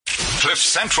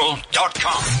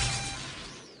CliffCentral.com.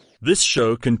 This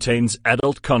show contains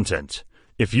adult content.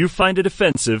 If you find it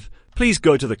offensive, please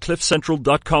go to the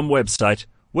CliffCentral.com website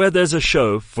where there's a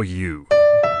show for you.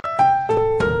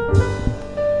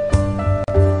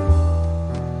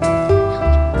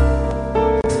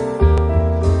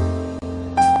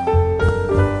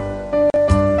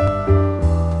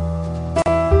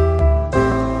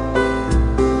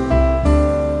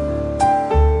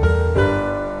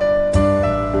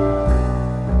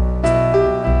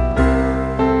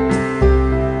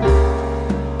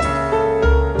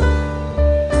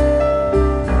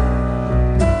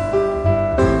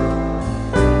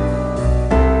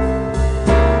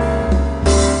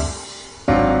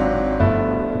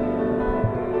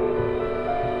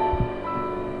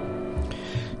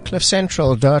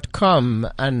 CliffCentral.com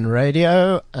and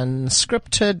radio,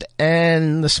 unscripted,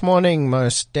 and this morning,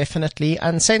 most definitely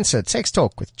uncensored. Sex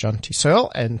Talk with Jonty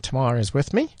Searle, and Tamara is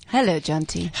with me. Hello,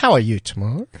 Jonty. How are you,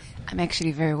 Tamara? I'm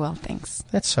actually very well, thanks.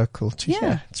 That's so cool to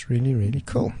hear. It's really, really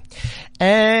cool.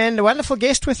 And a wonderful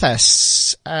guest with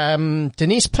us,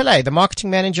 Denise Pillay, the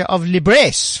marketing manager of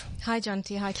Libresse. Hi,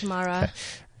 Jonty. Hi, Tamara. Okay.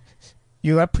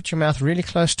 You gotta put your mouth really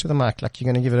close to the mic, like you're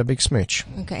going to give it a big smooch.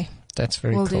 Okay. That's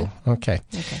very Will cool. do. Okay.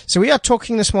 So we are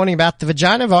talking this morning about the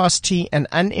vagina varsity and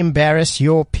unembarrass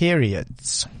your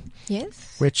periods.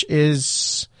 Yes. Which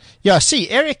is,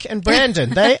 Eric and Brandon,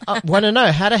 they want to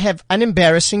know how to have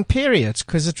unembarrassing periods,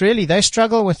 because they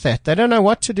struggle with that. They don't know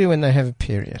what to do when they have a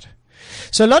period.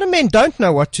 So a lot of men don't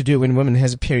know what to do when women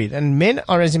has a period, and men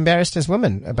are as embarrassed as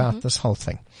women about this whole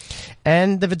thing.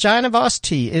 And the vagina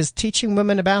varsity is teaching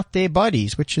women about their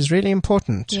bodies, which is really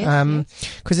important,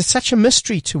 because it's such a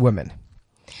mystery to women.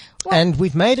 Well, and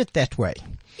we've made it that way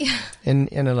in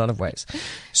a lot of ways.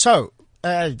 So,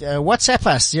 WhatsApp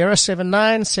us,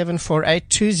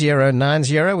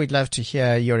 079-748-2090. We'd love to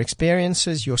hear your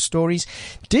experiences, your stories.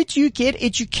 Did you get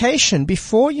education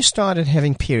before you started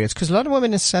having periods? Because a lot of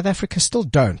women in South Africa still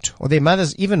don't. Or their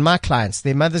mothers, even my clients,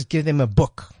 their mothers give them a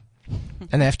book.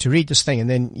 And they have to read this thing. And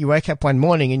then you wake up one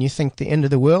morning and you think the end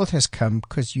of the world has come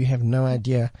because you have no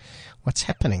idea what's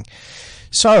happening.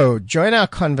 So join our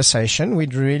conversation.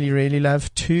 We'd really, really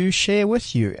love to share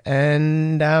with you.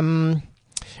 And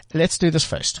let's do this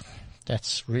first.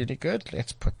 That's really good.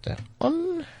 Let's put that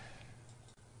on.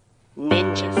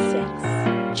 Ninja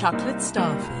sex, chocolate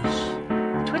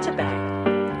starfish, Twitter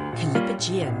bag,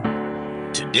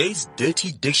 Calipigian. Today's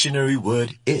dirty dictionary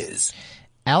word is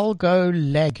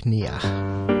algolagnia.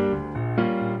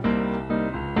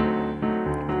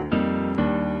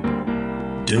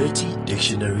 Dirty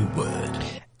dictionary word.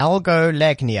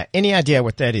 Algolagnia. Any idea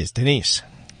what that is, Denise?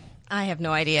 I have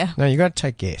no idea. No, you got to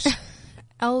take a guess.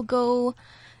 Algolagnia.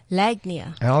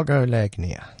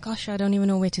 Algolagnia. Gosh, I don't even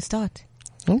know where to start.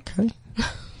 Okay.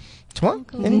 Come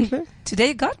on. Any clue? Today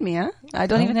you got me, huh? I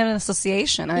don't even have an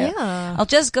association. Yeah. I'll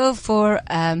just go for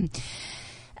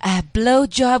a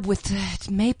blowjob with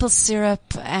maple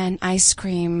syrup and ice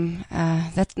cream.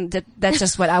 That's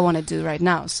just what I want to do right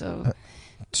now. So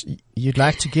you'd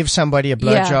like to give somebody a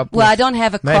blowjob? Well, I don't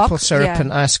have a maple cock. syrup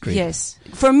and ice cream. Yes,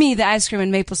 for me the ice cream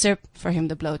and maple syrup. For him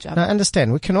the blowjob. I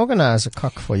understand. We can organize a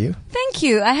cock for you. Thank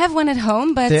you. I have one at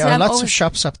home, but there are lots of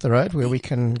shops up the road where we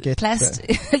can get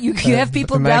you have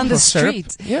people down the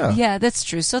street. Syrup. Yeah, that's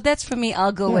true. So that's for me.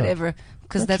 I'll go whatever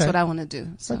because that's what I want to do.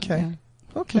 So, okay.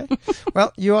 Okay.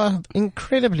 Well, you are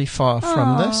incredibly far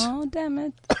from this. Oh, damn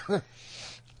it.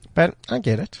 But I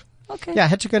get it. Okay. Yeah, I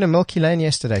had to go to Milky Lane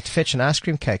yesterday to fetch an ice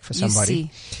cream cake for somebody. You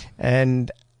see.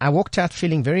 And I walked out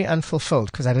feeling very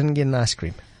unfulfilled because I didn't get an ice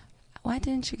cream. Why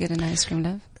didn't you get an ice cream,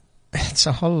 love? It's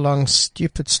a whole long,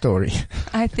 stupid story.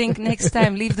 I think next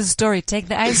time, leave the story. Take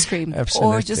the ice cream.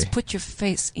 Absolutely. Or just put your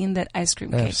face in that ice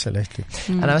cream cake. Absolutely.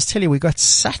 And I was telling you, we got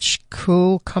such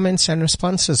cool comments and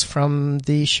responses from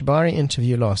the Shibari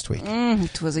interview last week.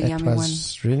 It was a yummy one. It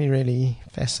was really, really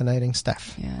fascinating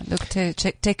stuff. Yeah, look,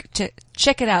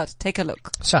 check it out. Take a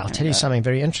look. So I'll tell you something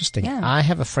very interesting. Yeah. I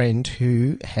have a friend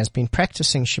who has been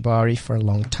practicing Shibari for a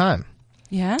long time.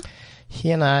 Yeah?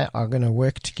 He and I are going to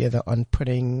work together on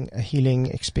putting a healing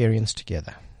experience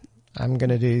together. I'm going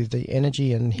to do the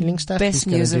energy and healing stuff. Best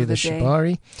He's news going of to the do the day.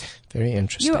 Shibari. Very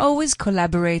interesting. You're always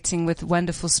collaborating with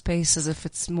wonderful spaces, if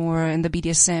it's more in the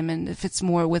BDSM and if it's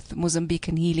more with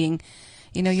Mozambican healing.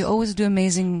 You know, you always do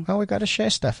amazing. Well, we got to share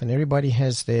stuff, and everybody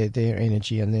has their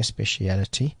energy and their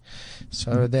speciality.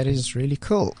 So that is really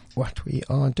cool what we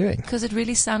are doing. Because it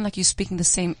really sounded like you're speaking the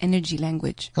same energy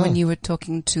language when you were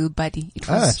talking to Buddy. It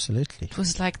was, absolutely. It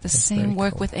was like the same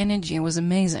work with energy. It was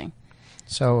amazing.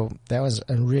 So that was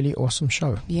a really awesome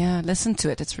show. Yeah, listen to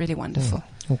it. It's really wonderful.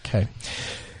 Okay.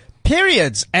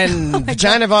 Periods and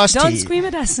vagina varsity. Don't scream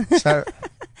at us. So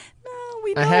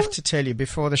We know. I have to tell you,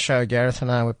 before the show, Gareth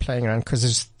and I were playing around because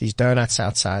there's these donuts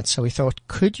outside. So we thought,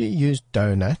 could you use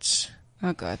donuts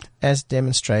Oh, God. as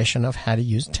demonstration of how to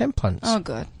use tampons? Oh,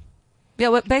 God. Yeah,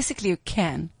 well, basically you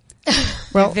can.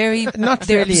 well, very- not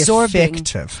they're really absorbing.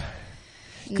 effective.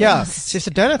 Yeah, so if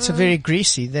the donuts are very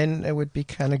greasy, then it would be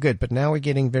kind of good. But now we're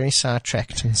getting very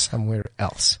sidetracked and somewhere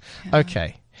else.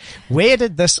 Okay. Where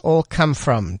did this all come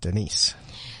from, Denise?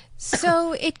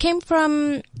 So it came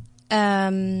from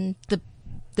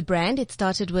the brand. It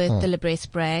started with the Libresse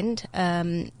brand.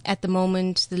 At the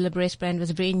moment, the Libresse brand was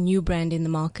a very new brand in the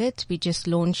market. We just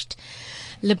launched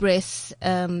Libresse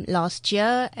last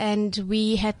year, and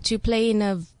we had to play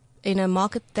in a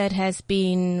market that has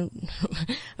been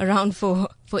around for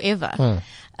forever.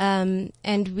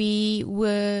 And we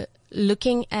were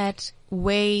looking at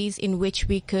ways in which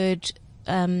we could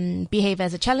behave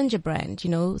as a challenger brand,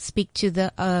 speak to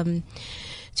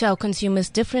to our consumers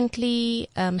differently,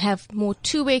 have more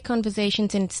two-way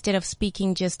conversations instead of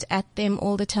speaking just at them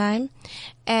all the time.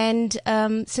 And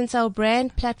since our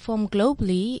brand platform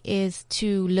globally is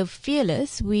to live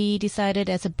fearless, we decided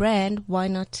as a brand, why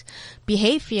not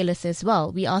behave fearless as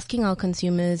well? We're asking our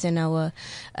consumers and our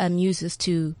users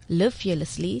to live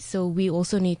fearlessly, so we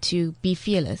also need to be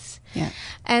fearless. Yeah.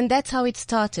 And that's how it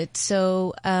started.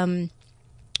 So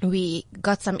we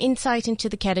got some insight into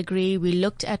the category. We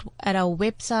looked at our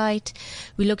website.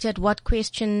 We looked at what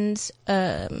questions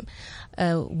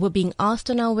were being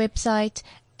asked on our website,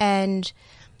 and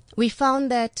we found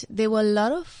that there were a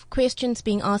lot of questions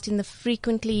being asked in the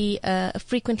frequently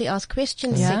asked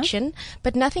questions section,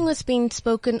 but nothing was being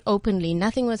spoken openly.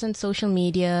 Nothing was on social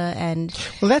media, and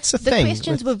Well, that's the the thing.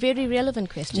 questions were very relevant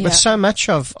questions. With so much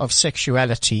of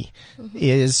sexuality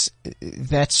is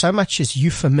that so much is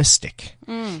euphemistic.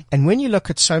 And when you look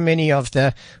at so many of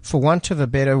the, for want of a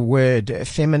better word,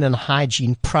 feminine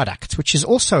hygiene products, which is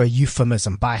also a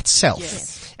euphemism by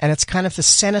itself, and it's kind of the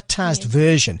sanitized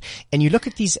version, and you look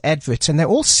at these adverts and they're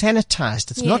all sanitized.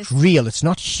 It's not real. It's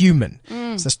not human.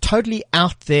 It's this totally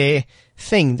out there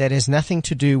thing that has nothing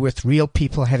to do with real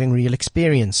people having real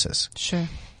experiences. Sure.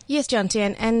 Yes,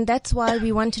 Jonty, and that's why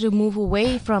we wanted to move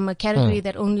away from a category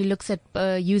that only looks at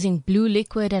using blue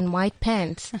liquid and white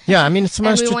pants. Yeah, I mean, it's the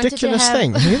And most we wanted to ridiculous have-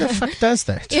 thing. Who the fuck does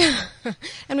that?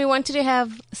 And we wanted to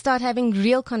start having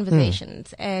real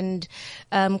conversations and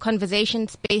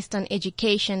conversations based on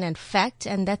education and fact,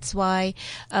 and that's why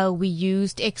we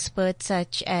used experts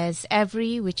such as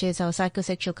Avery, which is our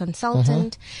psychosexual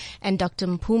consultant, and Dr.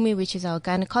 Mpumi, which is our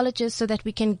gynecologist, so that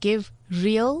we can give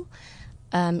real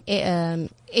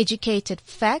educated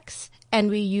facts, and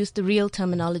we use the real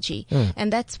terminology.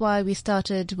 And that's why we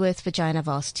started with Vagina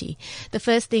Varsity. The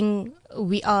first thing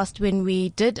we asked when we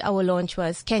did our launch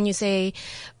was, can you say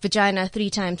vagina 3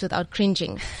 times without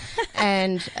cringing?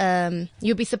 And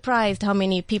you'll be surprised how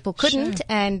many people couldn't. Sure.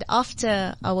 And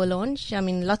after our launch, I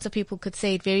mean, lots of people could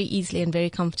say it very easily and very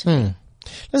comfortably.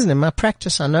 Listen, in my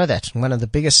practice, I know that. One of the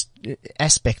biggest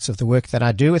aspects of the work that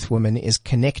I do with women is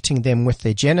connecting them with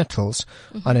their genitals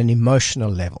on an emotional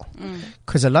level.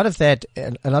 Because a lot of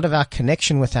our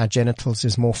connection with our genitals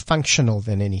is more functional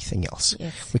than anything else.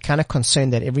 Yes. We're kind of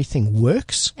concerned that everything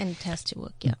works, And it has to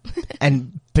work, yeah.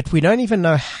 but we don't even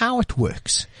know how it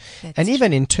works. And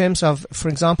even in terms of, for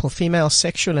example, female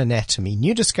sexual anatomy,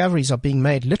 new discoveries are being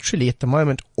made literally at the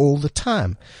moment all the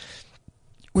time,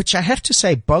 which I have to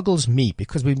say boggles me,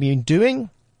 because we've been doing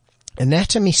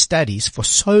anatomy studies for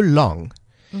so long,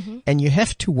 and you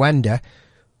have to wonder,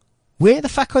 where the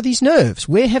fuck are these nerves?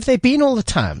 Where have they been all the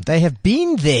time? They have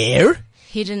been there.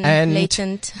 Hidden, And,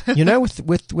 latent. You know,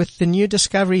 with the new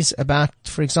discoveries about,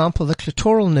 for example, the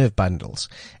clitoral nerve bundles,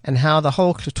 and how the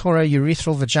whole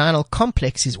clitoro-urethral vaginal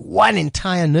complex is one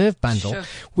entire nerve bundle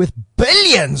with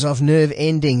billions of nerve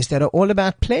endings that are all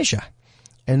about pleasure.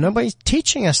 And nobody's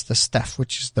teaching us this stuff,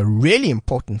 which is the really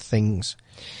important things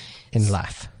in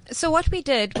life. So what we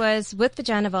did was, with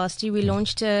Vagina Varsity, we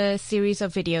launched a series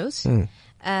of videos,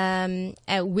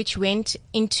 which went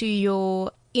into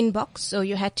your inbox. So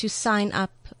you had to sign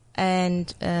up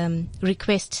and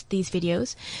request these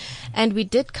videos. And we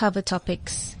did cover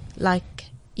topics like,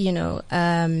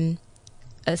 a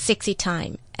sexy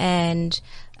time and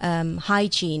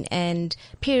hygiene and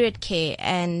period care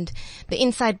and the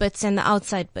inside bits and the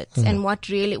outside bits, and what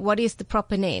is the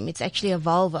proper name? It's actually a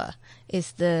vulva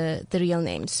is the real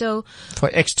name. So For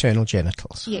external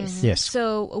genitals. yes. Yes.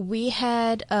 So we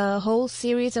had a whole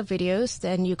series of videos.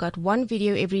 Then you got one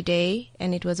video every day,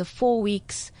 and it was a 4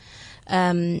 weeks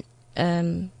campaign.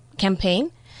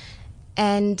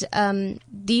 And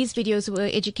these videos were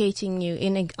educating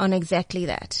you on exactly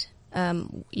that.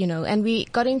 And we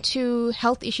got into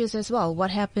health issues as well.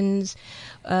 What happens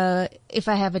if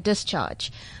I have a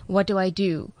discharge? What do I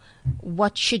do?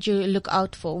 What should you look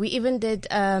out for? We even did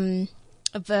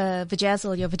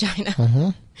vajazzle your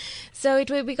vagina. So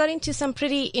we got into some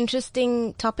pretty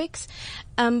interesting topics,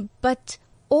 but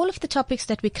all of the topics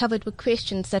that we covered were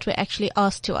questions that were actually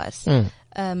asked to us,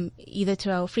 either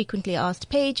through our frequently asked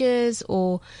pages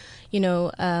or,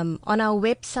 on our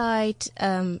website,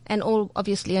 and all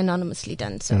obviously anonymously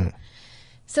done.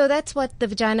 So that's what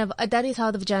that is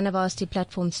how the Vagina Varsity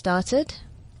platform started.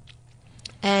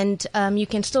 And you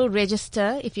can still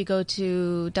register if you go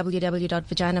to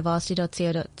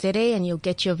www.vaginavarsity.co.za, and you'll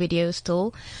get your video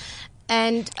still.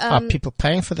 And are people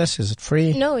paying for this? Is it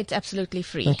free? No, it's absolutely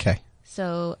free. Okay.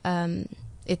 So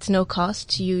it's no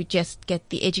cost. You just get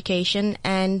the education,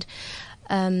 and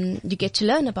you get to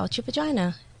learn about your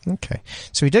vagina. Okay.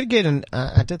 So we did get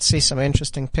I did see some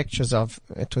interesting pictures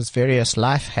it was various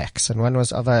life hacks, and one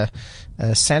was of a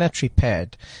sanitary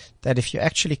pad that if you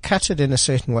actually cut it in a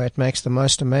certain way, it makes the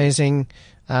most amazing,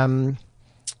 almost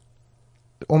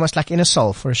like inner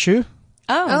sole for a shoe.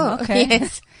 Oh, okay.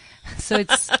 Yes. So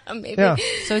it's Maybe. Yeah.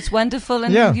 so it's wonderful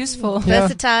and useful. Yeah.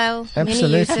 Versatile, many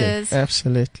Absolutely. uses.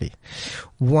 Absolutely.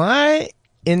 Why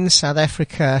in South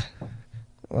Africa?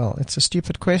 Well, it's a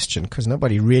stupid question because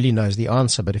nobody really knows the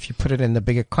answer. But if you put it in the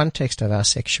bigger context of our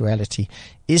sexuality,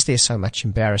 is there so much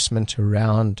embarrassment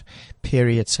around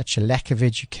periods, such a lack of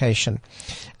education?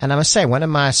 And I must say, one of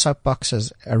my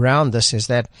soapboxes around this is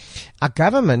that our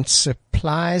government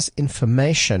supplies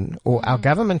information, or our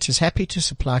government is happy to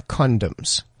supply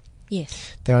condoms.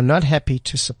 Yes. They are not happy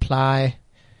to supply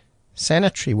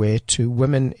sanitary wear to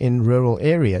women in rural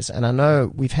areas. And I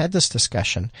know we've had this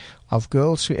discussion of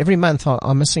girls who every month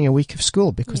are missing a week of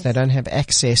school because they don't have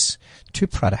access to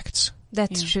products.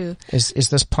 That's true. Is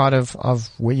this part of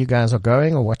where you guys are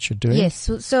going or what you're doing? Yes.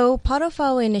 So part of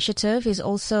our initiative is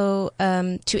also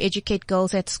to educate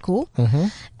girls at school.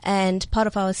 And part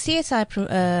of our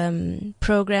CSI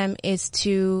program is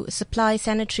to supply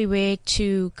sanitary wear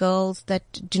to girls that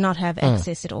do not have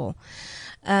access at all.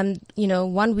 1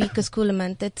 week of school a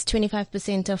month, that's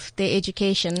 25% of their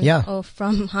education, or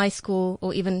from high school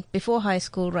or even before high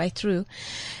school right through.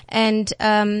 And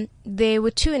there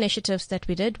were 2 initiatives that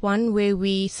we did. One where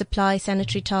we supply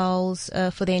sanitary towels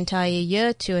for the entire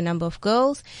year to a number of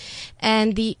girls.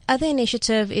 And the other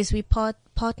initiative is we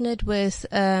partnered with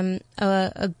a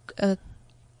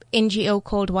NGO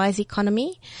called Wise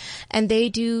Economy, and they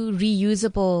do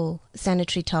reusable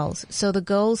sanitary towels. So the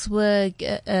girls were,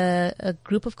 a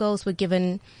group of girls were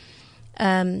given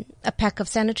a pack of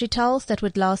sanitary towels that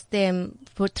would last them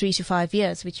for 3 to 5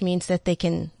 years, which means that they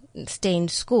can stay in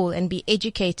school and be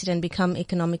educated and become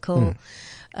economically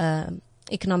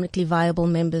viable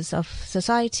members of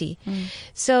society.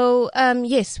 So,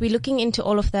 yes, we're looking into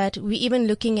all of that. We're even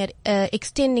looking at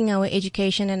extending our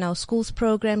education and our schools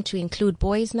program to include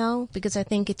boys now, because I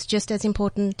think it's just as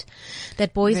important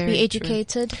that boys Very be true.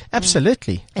 educated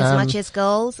Absolutely. as much as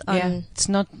girls. It's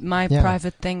not my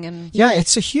private thing. And Yeah,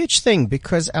 it's a huge thing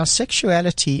because our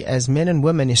sexuality as men and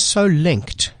women is so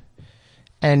linked.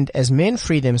 And as men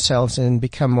free themselves and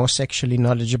become more sexually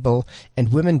knowledgeable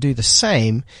and women do the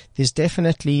same, there's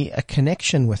definitely a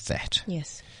connection with that.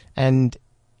 Yes. And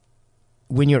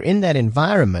when you're in that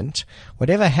environment,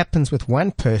 whatever happens with one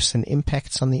person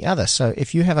impacts on the other. So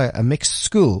if you have a mixed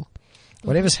school,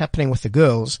 whatever's happening with the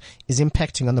girls is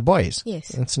impacting on the boys. Yes.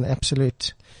 That's an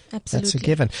absolute, Absolutely. that's a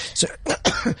given. So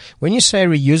when you say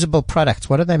reusable products,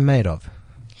 what are they made of?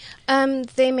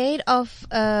 They're made of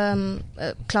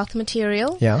cloth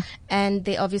material. Yeah. And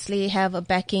they obviously have a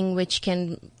backing which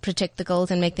can protect the girls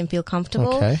and make them feel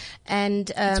comfortable. Okay. And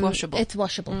It's washable. It's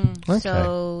washable. Okay.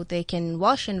 So they can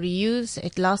wash and reuse.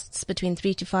 It lasts between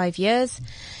 3 to 5 years.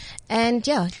 And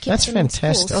it keeps That's them in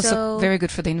school. fantastic. also So very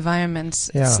good for the environment.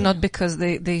 Yeah. It's not because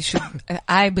they should,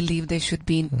 I believe they should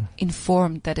be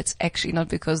informed that it's actually not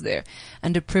because they're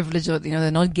underprivileged or,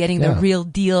 they're not getting the real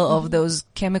deal of those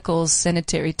chemicals,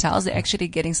 sanitary towels. They're actually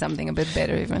getting something a bit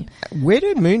better even. Where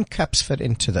do moon cups fit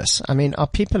into this? I mean, are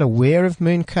people aware of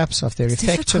moon cups, of their It's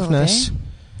effectiveness?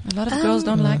 difficult, A lot of girls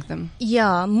don't like them.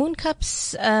 yeah, moon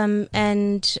cups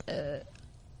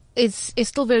is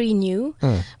still very new,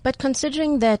 but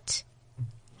considering that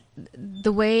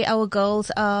the way our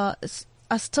girls are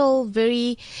still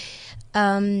very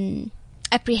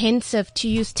apprehensive to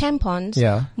use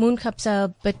tampons, moon cups are a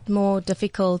bit more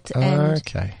difficult and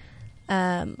Okay.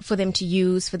 for them to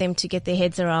use, for them to get their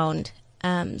heads around.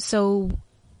 So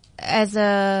as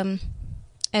a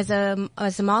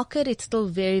market, it's still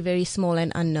very, very small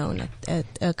and unknown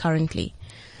currently.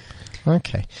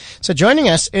 Okay. So joining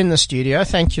us in the studio,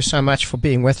 thank you so much for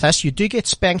being with us. You do get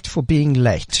spanked for being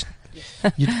late.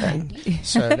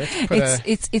 So let's put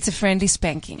it's a friendly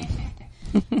spanking.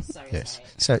 yes.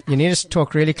 So you need to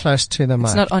talk really close to the mic.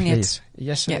 It's not on please. yet.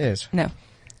 Yes, Yeah. it is. No.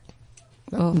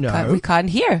 Oh, No. we can't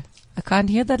hear. I can't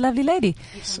hear that lovely lady.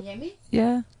 You can hear me?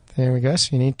 Yeah. There we go.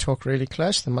 So you need to talk really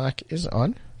close. The mic is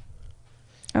on.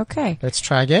 Okay. Let's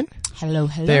try again. Hello,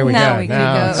 hello. There we Now go. we can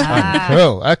Now go. it's fine.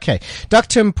 Cool. Okay.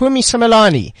 Dr. Mpumi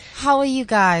Simelane, How are you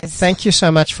guys? thank you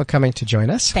so much for coming to join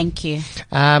us. Thank you.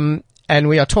 And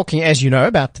we are talking, as you know,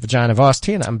 about the vagina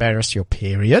varsity and embarrass your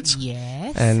periods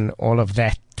Yes. and all of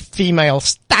that female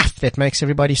stuff that makes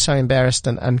everybody so embarrassed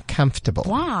and uncomfortable.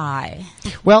 Why?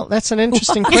 Well, that's an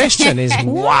interesting question, is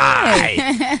why?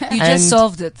 You And- just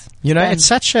solved it. You know, it's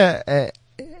such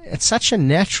a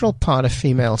natural part of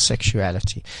female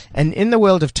sexuality. And in the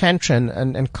world of Tantra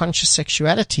and conscious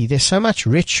sexuality, there's so much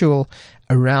ritual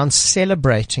around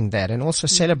celebrating that and also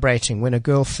celebrating when a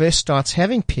girl first starts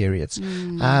having periods.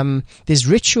 There's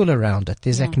ritual around it.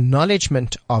 There's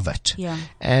acknowledgement of it. Yeah.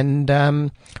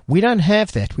 And we don't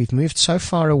have that. We've moved so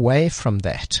far away from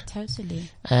that. Totally.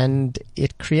 And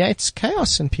it creates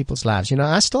chaos in people's lives. You know,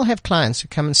 I still have clients who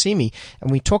come and see me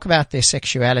and we talk about their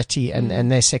sexuality and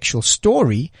their sexual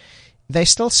story. They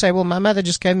still say, well, my mother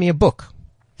just gave me a book.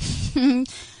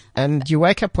 And you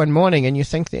wake up one morning and you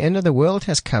think the end of the world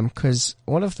has come because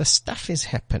all of the stuff is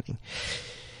happening.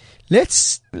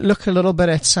 Let's look a little bit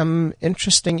at some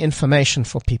interesting information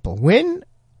for people. When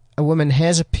a woman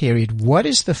has a period, what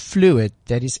is the fluid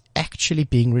that is actually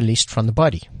being released from the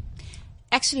body?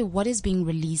 Actually, what is being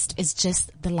released is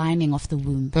just the lining of the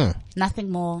womb. Nothing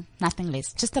more, nothing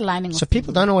less. Just the lining of So the people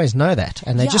womb. don't always know that,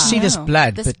 and they just see this No.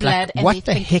 blood, This but blood, like, and what they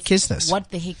the think heck it's is this? What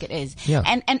the heck it is. Yeah.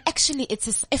 And actually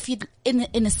it's if you in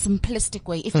a simplistic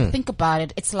way, if you think about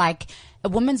it, it's like a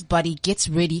woman's body gets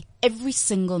ready every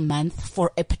single month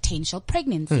for a potential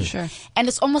pregnancy. Sure. And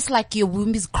it's almost like your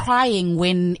womb is crying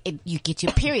when you get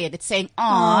your period. It's saying,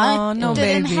 Aw, it no,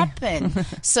 didn't baby." happen.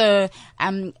 So,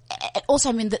 also,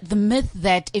 I mean, the myth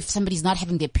that if somebody's not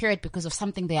having their period because of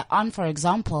something they're on, for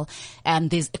example,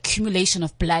 there's accumulation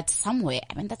of blood somewhere.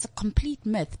 I mean, that's a complete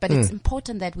myth, but it's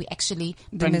important that we actually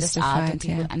bring this out Demystify and it,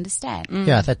 people yeah. understand.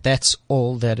 Yeah, that's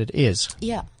all that it is.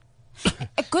 Yeah.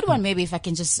 A good one, maybe, if I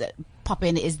can just pop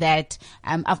in, is that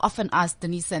I've often asked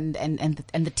Denise and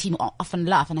the team often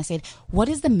laugh, and I said, "What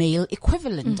is the male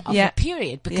equivalent of Yeah. a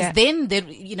period?" Because Yeah. then there,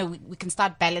 we can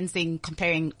start balancing,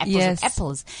 comparing apples Yes. with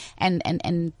apples. And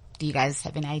do you guys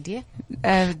have an idea?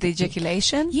 The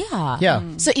ejaculation. Yeah. Yeah.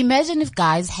 So imagine if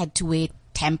guys had to wear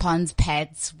tampons,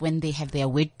 pads when they have their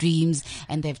wet dreams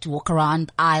and they have to walk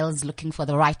around aisles looking for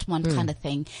the right one, kind of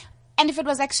thing. And if it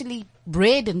was actually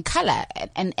red in color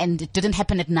and it didn't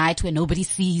happen at night where nobody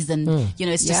sees and,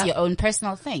 it's just Yeah. your own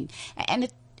personal thing. And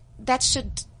that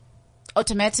should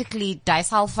automatically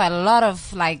disulfide a lot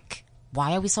of like,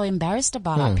 why are we so embarrassed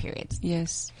about our periods?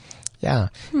 Yes. Yeah.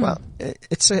 Well,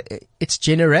 it's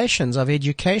generations of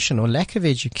education or lack of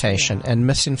education and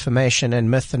misinformation and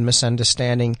myth and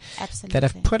misunderstanding that have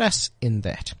Absolutely. put us in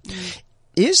that.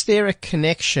 Is there a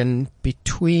connection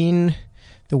between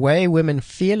the way women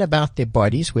feel about their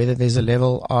bodies, whether there's a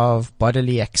level of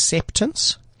bodily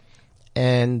acceptance,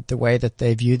 and the way that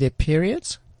they view their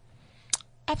periods?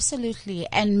 Absolutely.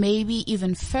 And maybe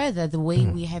even further, the way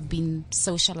we have been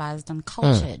socialized and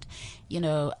cultured.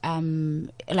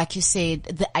 Like you said,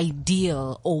 the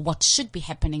ideal or what should be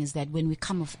happening is that when we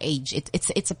come of age,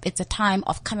 it's a time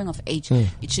of coming of age.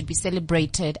 It should be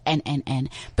celebrated and.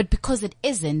 But because it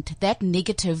isn't, that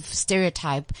negative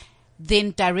stereotype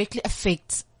then directly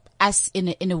affects us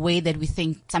in a way that we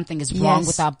think something is wrong Yes.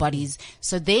 with our bodies.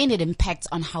 So then it impacts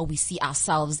on how we see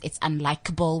ourselves. It's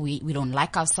unlikable. We don't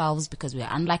like ourselves because we're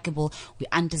unlikable. We're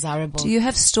undesirable. Do you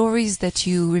have stories that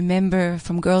you remember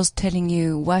from girls telling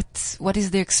you what is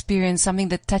their experience, something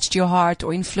that touched your heart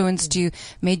or influenced you,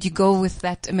 made you go with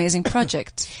that amazing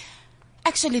project?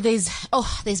 Actually, there's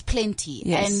plenty.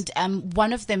 Yes. And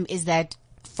one of them is that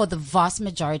for the vast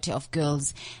majority of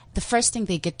girls, the first thing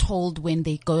they get told when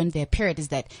they go in their period is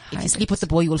that if you sleep with a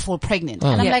boy, you will fall pregnant.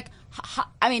 And I'm Yeah.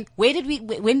 like,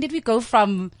 when did we go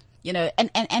from,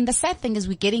 and the sad thing is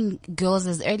we're getting girls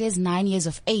as early as 9 years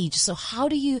of age. So how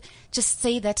do you just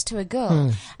say that to a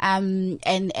girl? And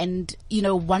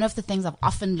one of the things I've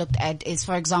often looked at is,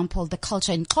 for example, the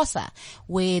culture in Xhosa,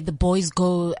 where the boys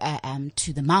go,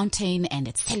 to the mountain and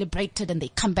it's celebrated and they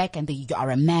come back and you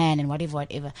are a man and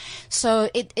whatever. So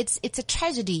it's a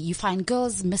tragedy. You find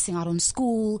girls missing out on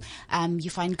school.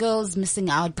 You find girls missing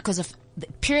out because of the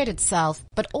period itself,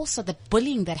 but also the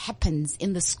bullying that happens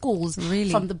in the schools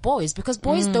from the boys, because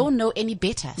boys don't know any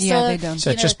better. Yeah, they don't.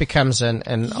 So it just becomes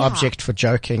an object for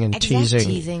joking and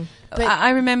teasing. But I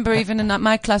remember even in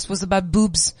my class was about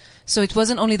boobs. So it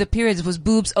wasn't only the periods, it was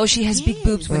boobs. Oh, she has big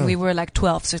boobs when we were like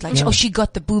 12. So it's like, oh, she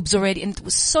got the boobs already. And it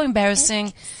was so embarrassing.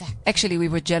 Exactly. Actually, we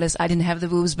were jealous. I didn't have the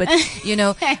boobs, but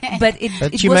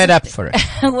but you made up for it.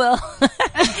 Well,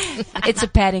 it's a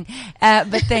padding.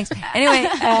 But thanks. Anyway,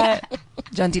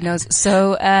 John D knows.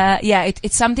 So,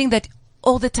 it's something that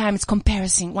all the time it's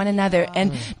comparing one another.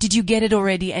 And did you get it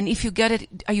already? And if you got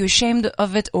it, are you ashamed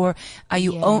of it, or are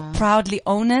you proudly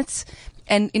own it?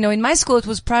 And, in my school it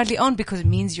was proudly owned because it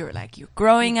means you're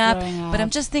growing up. But I'm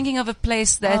just thinking of a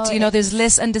place that, there's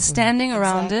less understanding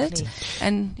around it.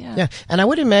 And, and I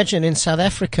would imagine in South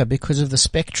Africa, because of the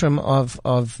spectrum of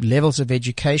levels of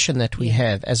education that we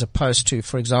have, as opposed to,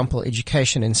 for example,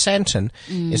 education in Sandton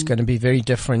is going to be very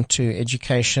different to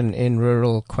education in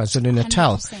rural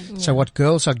KwaZulu-Natal. So what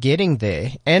girls are getting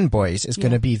there, and boys, is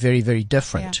going to be very, very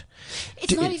different.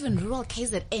 It's not even rural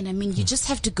KZN. I mean, you just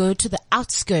have to go to the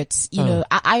outskirts.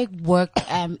 I work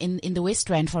in the West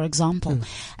Rand, for example,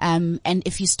 and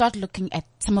if you start looking at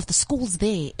some of the schools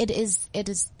there, it is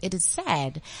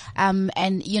sad.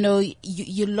 And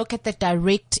you look at the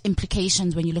direct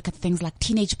implications when you look at things like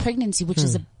teenage pregnancy, which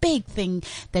is a big thing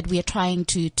that we are trying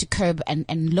to curb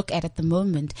and look at the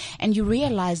moment. And you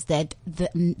realize that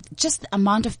just the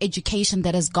amount of education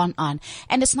that has gone on,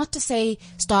 and it's not to say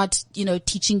start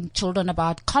teaching children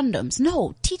about condoms.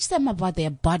 No, teach them about their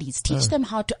bodies. Teach them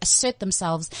how to assert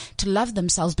themselves, to love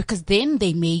themselves, because then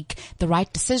they make the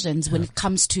right decisions when it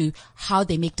comes to how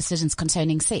they make decisions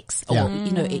concerning sex. Or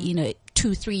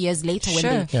 2-3 years later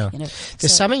when they,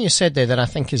 There's something you said there that I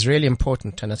think is really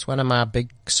important, and it's one of my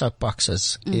big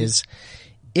soapboxes, is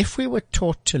if we were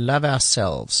taught to love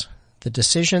ourselves, the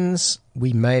decisions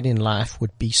we made in life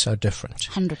would be so different.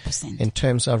 100%. In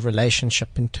terms of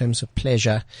relationship, in terms of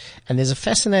pleasure. And there's a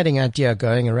fascinating idea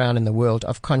going around in the world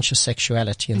of conscious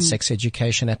sexuality and sex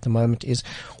education at the moment, is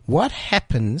what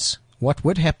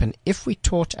would happen if we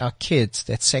taught our kids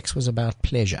that sex was about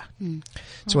pleasure.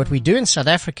 So what we do in South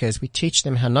Africa is we teach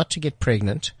them how not to get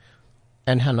pregnant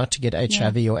and how not to get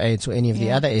HIV or AIDS or any of the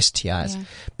other STIs.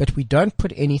 But we don't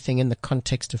put anything in the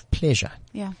context of pleasure,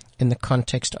 in the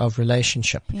context of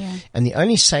relationship. And the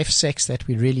only safe sex that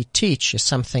we really teach is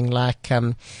something like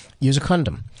use a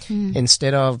condom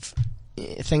instead of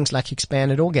things like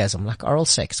expanded orgasm, like oral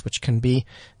sex, which can be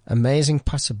amazing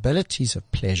possibilities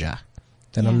of pleasure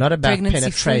that are not about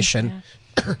penetration,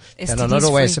 that are not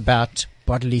always about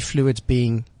bodily fluids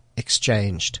being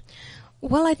exchanged.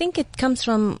 Well, I think it comes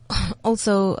from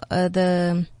also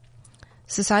the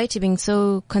society being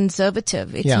so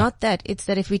conservative. It's not that. It's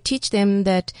that if we teach them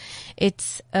that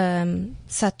it's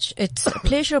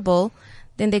pleasurable,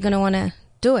 then they're going to want to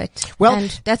do it. Well,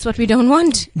 and that's what we don't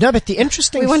want. No, but the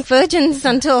interesting... We want virgins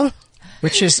until...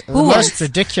 Which is the most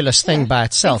ridiculous thing by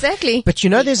itself. Exactly. But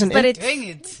there's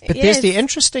there's the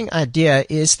interesting idea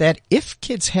is that if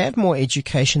kids have more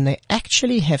education, they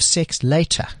actually have sex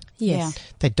later. Yes.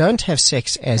 They don't have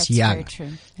sex as young. That's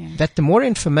very true. That the more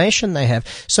information they have.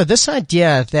 So this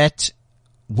idea that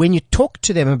when you talk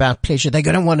to them about pleasure, they're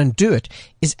going to want to do it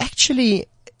is actually,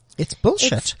 it's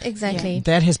bullshit. Exactly.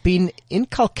 That has been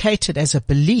inculcated as a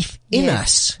belief in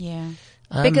us. Yeah.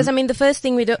 Because, the first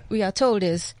thing we are told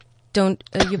is,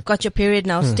 you've got your period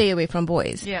now, stay away from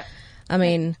boys. Yeah.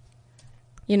 Exactly.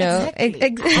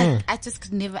 I just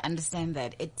could never understand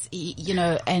that. It's,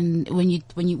 and when you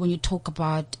talk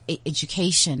about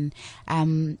education,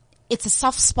 it's a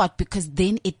soft spot because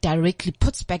then it directly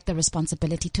puts back the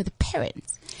responsibility to the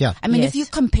parents. Yeah. If you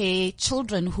compare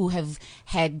children who have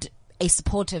had a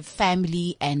supportive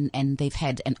family and they've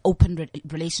had an open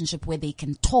relationship where they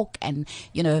can talk and,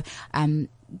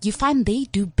 you find they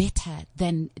do better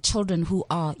than children who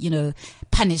are,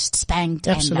 punished, spanked.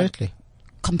 Absolutely. And,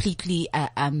 completely,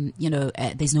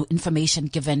 there's no information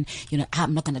given,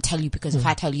 I'm not going to tell you because if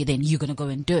I tell you, then you're going to go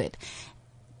and do it.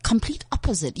 Complete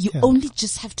opposite. You only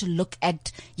just have to look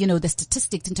at, the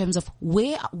statistics in terms of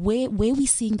where we're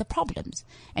seeing the problems.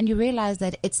 And you realize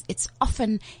that it's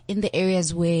often in the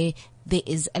areas where there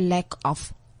is a lack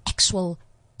of actual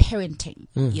parenting,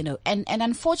 and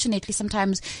unfortunately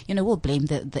sometimes, we'll blame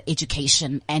the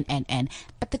education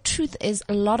but the truth is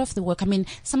a lot of the work,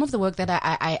 some of the work that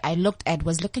I looked at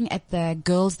was looking at the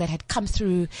girls that had come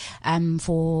through,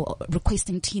 for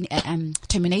requesting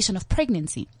termination of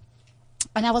pregnancy.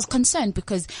 And I was concerned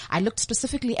because I looked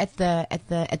specifically at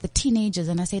the teenagers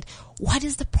and I said, what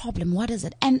is the problem? What is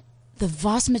it? And the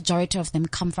vast majority of them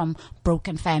come from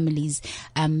broken families.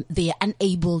 They are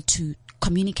unable to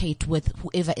communicate with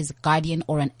whoever is a guardian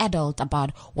or an adult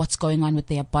about what's going on with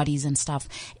their bodies and stuff.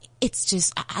 It's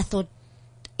just, I thought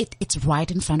it's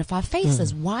right in front of our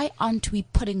faces. Why aren't we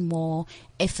putting more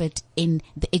effort in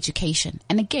the education?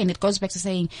 And again, it goes back to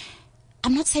saying,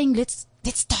 I'm not saying let's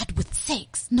start with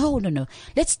sex. No.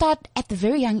 Let's start at the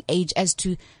very young age as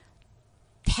to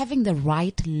having the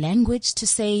right language to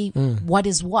say what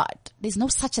is what. There's no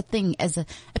such a thing as a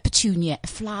petunia, a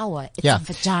flower. It's a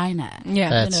vagina.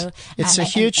 Yeah. It's a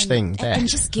huge thing. And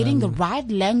just getting the right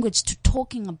language to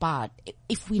talking about.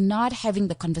 If we're not having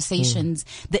the conversations,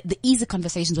 the easy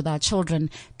conversations with our children,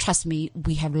 trust me,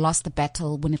 we have lost the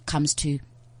battle when it comes to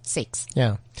sex.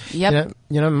 Yeah. Yep.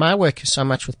 You know, my work is so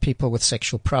much with people with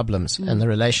sexual problems and the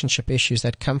relationship issues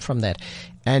that come from that.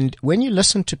 And when you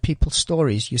listen to people's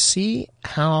stories, you see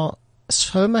how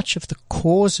so much of the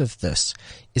cause of this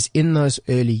is in those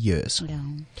early years. Yeah.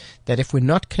 That if we're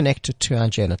not connected to our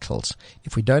genitals,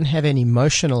 if we don't have an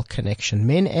emotional connection,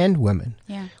 men and women,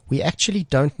 we actually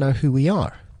don't know who we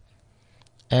are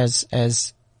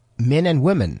as men and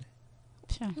women,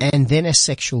 and then as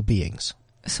sexual beings.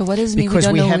 So what does it mean Because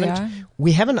we don't know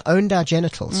we haven't owned our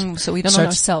genitals. So we don't know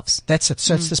ourselves. That's it.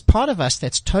 So it's this part of us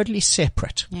that's totally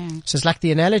separate. Yeah. So it's like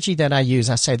the analogy that I use.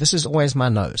 I say, this is always my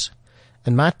nose.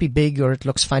 It might be big or it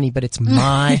looks funny, but it's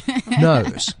my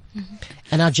nose.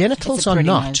 And our genitals are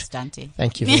not. Nose, Dante.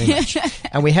 Thank you very much.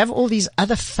 And we have all these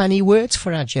other funny words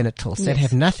for our genitals that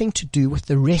have nothing to do with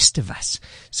the rest of us.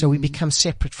 So we become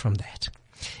separate from that.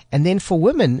 And then for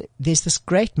women, there's this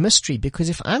great mystery, because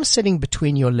if I'm sitting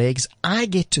between your legs, I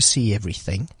get to see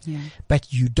everything,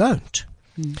 but you don't.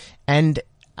 And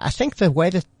I think the way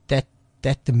that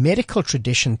the medical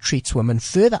tradition treats women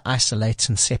further isolates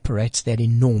and separates that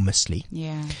enormously.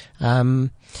 Yeah. And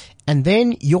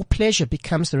then your pleasure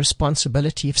becomes the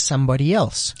responsibility of somebody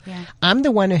else. Yeah. I'm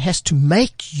the one who has to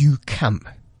make you come.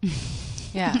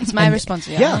 Yeah, it's my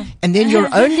responsibility. Yeah. And then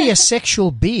you're only a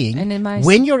sexual being And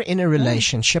when you're in a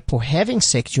relationship or having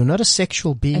sex. You're not a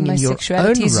sexual being And my in your own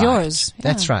sexuality is right. yours. Yeah.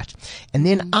 That's right. And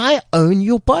then I own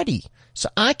your body. So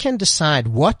I can decide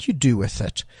what you do with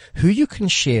it, who you can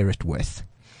share it with.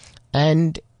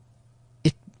 And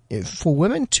for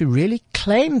women to really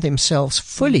claim themselves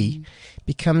fully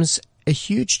becomes a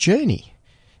huge journey.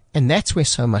 And that's where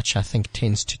so much, I think,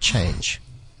 tends to change.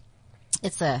 I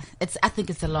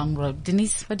think it's a long road.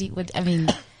 Denise, I mean?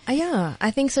 Yeah, I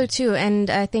think so too.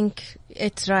 And I think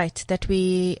it's right that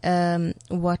we,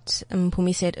 what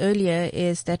Mpumi said earlier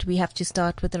is that we have to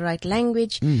start with the right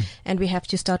language and we have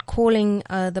to start calling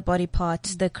the body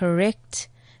parts the correct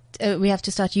we have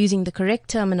to start using the correct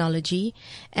terminology,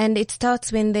 and it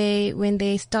starts when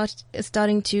they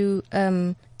starting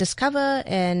to discover.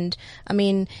 And I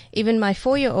mean, even my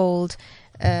 4-year-old,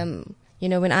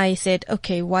 when I said,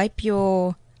 okay, wipe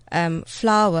your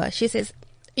flower, she says,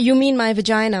 "You mean my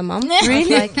vagina, Mom?"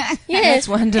 Really? Like, yes. That's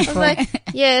wonderful. I was like,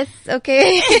 yes,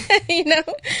 okay.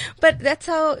 But that's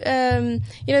how,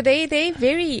 they're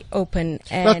very open.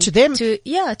 And Well, to them,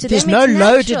 there's no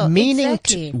loaded meaning.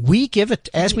 Exactly. We give it,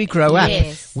 as we grow up,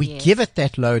 Yes, we yes. give it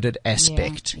that loaded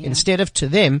aspect. Yeah. Instead of to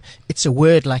them, it's a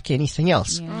word like anything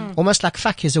else. Almost like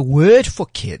fuck is a word for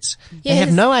kids. They have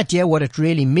Yes. no idea what it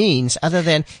really means other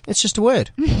than it's just a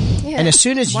word. Yeah. And as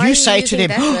soon as Why are you you say to using them,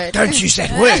 that word? don't use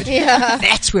that word, Yeah.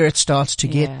 that's where it starts to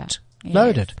get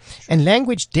loaded. And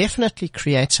language definitely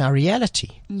creates our reality.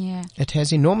 Yeah. It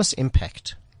has enormous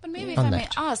impact. But maybe if on I may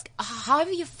that. ask, how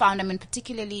have you found, I mean,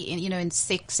 particularly in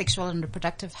sexual and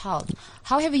reproductive health,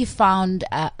 how have you found,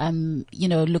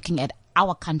 looking at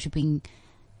our country being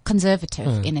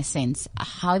conservative in a sense,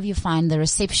 how have you found the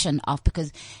reception of,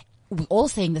 because we're all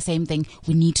saying the same thing,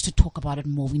 we need to talk about it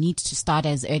more, we need to start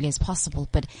as early as possible,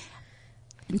 but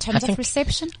in terms of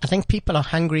reception? I think people are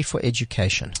hungry for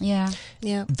education. Yeah.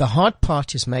 Yeah. The hard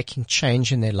part is making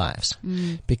change in their lives.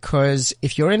 Because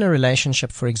if you're in a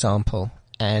relationship, for example,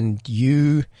 and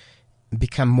you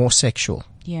become more sexual,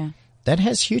 Yeah. that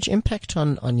has huge impact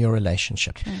on your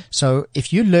relationship. So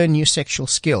if you learn new sexual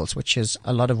skills, which is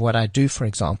a lot of what I do, for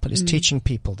example, is teaching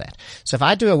people that. So if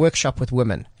I do a workshop with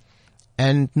women,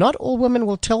 and not all women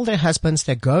will tell their husbands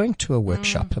they're going to a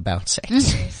workshop about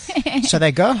sex. So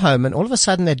they go home and all of a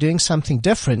sudden they're doing something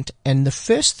different, and the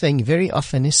first thing very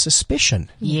often is suspicion.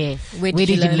 Yeah. Where did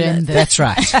you learn that? That's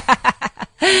right.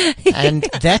 And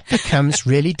that becomes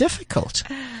really difficult.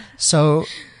 So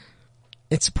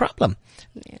it's a problem.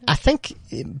 I think,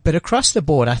 but across the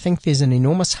board, I think there's an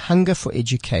enormous hunger for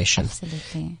education.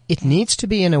 Absolutely. It needs to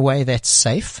be in a way that's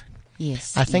safe.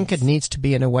 Yes. I think it needs to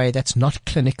be in a way that's not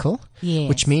clinical, Yes,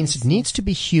 which means yes, it needs to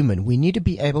be human. We need to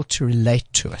be able to relate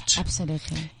to it.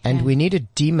 Absolutely. And Yeah. we need to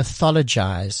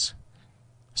demythologize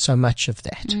so much of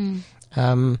that.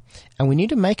 And we need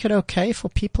to make it okay for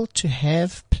people to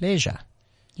have pleasure,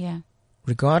 Yeah.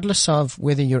 regardless of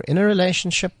whether you're in a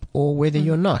relationship or whether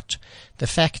you're not. The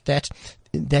fact that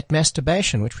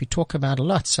masturbation, which we talk about a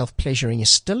lot, self-pleasuring, is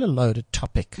still a loaded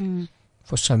topic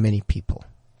for so many people.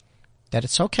 That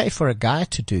it's okay for a guy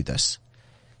to do this,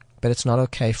 but it's not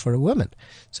okay for a woman.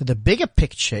 So the bigger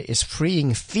picture is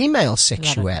freeing female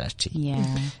sexuality. Yeah.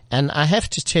 And I have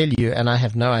to tell you, and I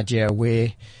have no idea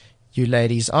where you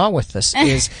ladies are with this,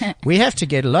 is we have to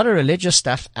get a lot of religious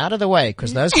stuff out of the way,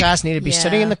 because those guys need to be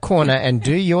sitting in the corner and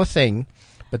do your thing.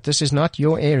 But this is not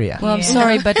your area. Well, I'm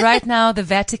sorry, but right now the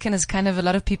Vatican is kind of, a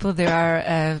lot of people there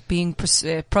are being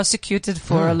prosecuted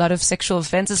for a lot of sexual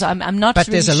offenses. So I'm not But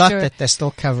really there's a lot sure. that they're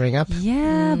still covering up.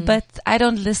 Yeah, but I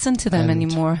don't listen to them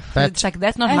anymore. but- It's like,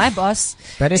 that's not my boss.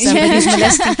 But it's Somebody's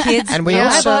molesting kids. And we Yeah,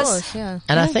 also, my boss.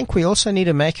 and I think we also need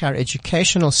to make our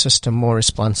educational system more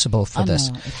responsible for this.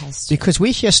 No, it has to. Because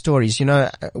we hear stories,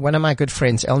 one of my good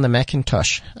friends, Elna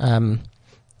McIntosh,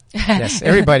 yes,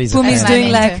 everybody's a Pumi's fan.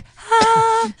 doing like,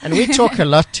 And we talk a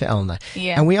lot to Elna.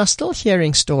 Yeah. And we are still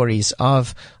hearing stories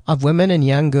of women and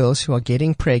young girls who are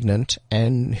getting pregnant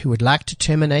and who would like to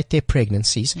terminate their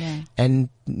pregnancies. Yeah. And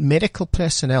medical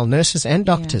personnel, nurses and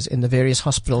doctors in the various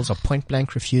hospitals are point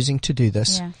blank refusing to do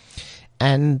this. Yeah.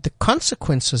 And the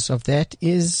consequences of that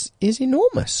is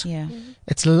enormous. Yeah.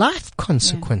 It's life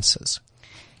consequences.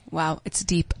 wow, it's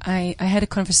deep. I had a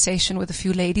conversation with a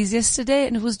few ladies yesterday,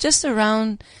 and it was just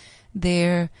around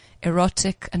their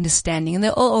erotic understanding. And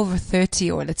they're all over 30,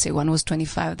 or let's say one was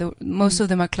 25. Most of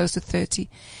them are close to 30.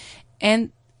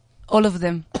 And all of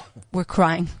them were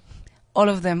crying. All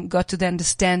of them got to the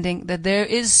understanding that there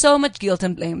is so much guilt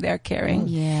and blame they're carrying.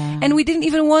 Yeah. And we didn't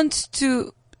even want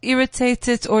to irritate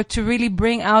it or to really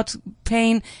bring out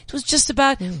pain. It was just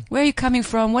about where are you coming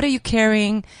from? What are you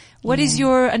carrying? What is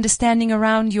your understanding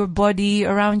around your body,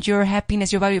 around your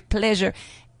happiness, your body, your pleasure?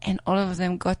 And all of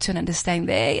them got to an understanding.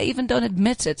 They even don't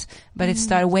admit it, but it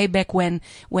started way back when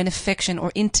affection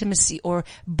or intimacy or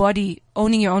body,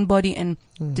 owning your own body and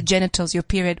the genitals, your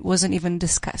period, wasn't even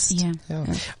discussed. Yeah.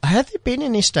 Yeah. Have there been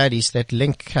any studies that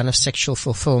link kind of sexual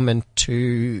fulfillment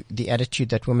to the attitude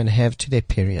that women have to their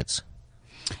periods?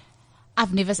 I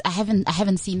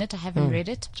haven't seen it. I haven't read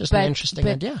it. Just an interesting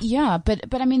idea. Yeah, but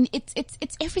I mean, it's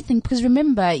everything, because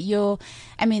remember, you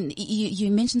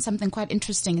mentioned something quite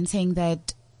interesting in saying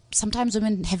that sometimes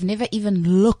women have never even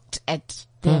looked at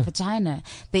their vagina.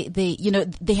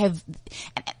 They have.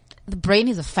 The brain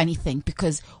is a funny thing,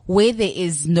 because where there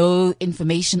is no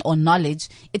information or knowledge,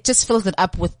 it just fills it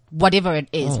up with whatever it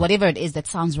is that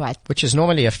sounds right. Which is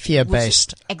normally a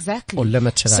fear-based Exactly. or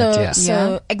limited idea.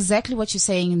 So exactly what you're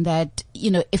saying, that,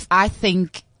 if I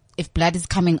think if blood is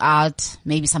coming out,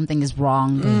 maybe something is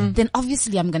wrong, then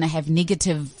obviously I'm going to have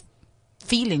negative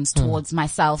feelings towards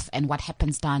myself and what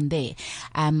happens down there.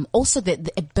 Also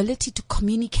the ability to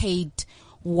communicate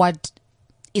what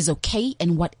is okay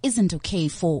and what isn't okay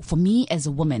for me as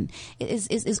a woman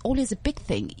is always a big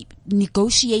thing.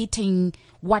 Negotiating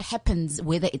what happens,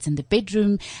 whether it's in the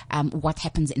bedroom, what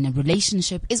happens in a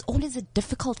relationship, is always a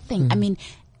difficult thing. I mean,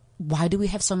 why do we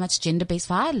have so much gender-based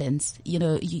violence?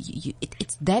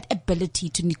 It's that ability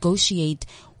to negotiate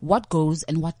what goes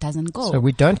and what doesn't go. So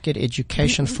we don't get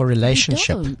education for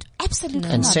relationship. We don't. Absolutely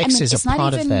And not. sex is a it's not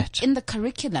part of even that. in the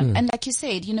curriculum. And like you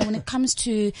said, when it comes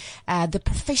to the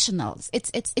professionals,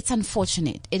 it's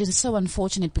unfortunate. It is so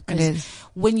unfortunate, because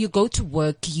when you go to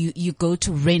work, you go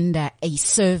to render a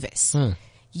service.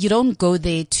 You don't go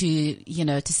there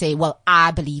to say, well,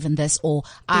 I believe in this, or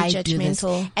I do this.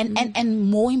 And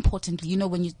more importantly,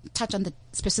 when you touch on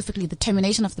specifically the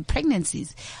termination of the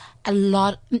pregnancies, a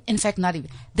lot, in fact, not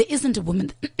even, there isn't a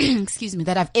woman, excuse me,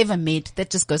 that I've ever met that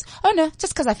just goes, oh no,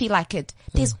 just because I feel like it.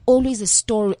 There's always a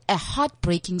story, a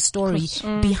heartbreaking story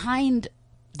behind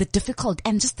the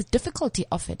difficulty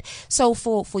of it. So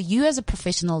for you as a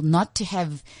professional not to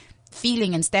have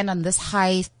feeling and stand on this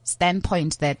high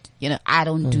standpoint that, I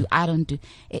don't do.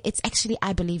 It's actually,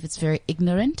 I believe it's very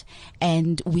ignorant,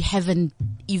 and we haven't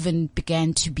even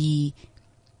began to be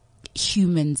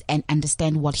humans and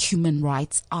understand what human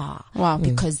rights are. Wow.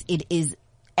 Because it is,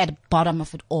 at the bottom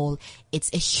of it all, it's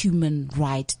a human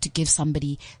right to give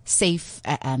somebody safe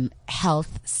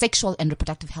health. Sexual and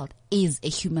reproductive health is a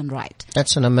human right.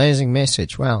 That's an amazing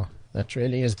message. Wow. That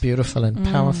really is beautiful and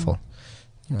powerful.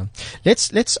 Yeah.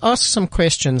 Let's ask some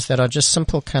questions that are just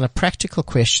simple, kind of practical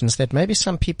questions that maybe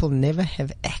some people never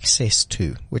have access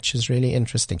to, which is really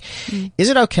interesting. Is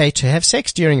it okay to have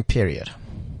sex during a period?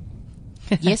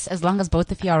 Yes, as long as both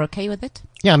of you are okay with it.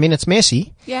 Yeah, I mean, it's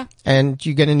messy. Yeah. And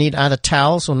you're going to need either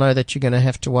towels or know that you're going to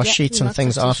have to wash Yeah, sheets and lots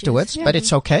things of tissues. afterwards, Yeah. but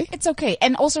it's okay. It's okay.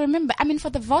 And also remember, I mean, for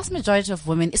the vast majority of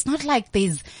women, it's not like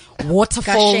there's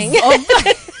waterfalls Gushing.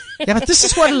 of Yeah, but this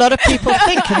is what a lot of people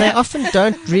think, and they often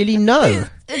don't really know.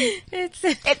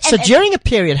 So during a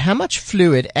period, how much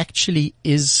fluid actually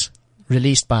is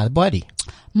released by the body?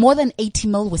 more than 80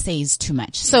 mil we say is too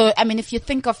much. So, I mean, if you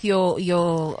think of your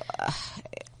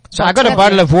So I got a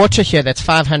bottle of water here that's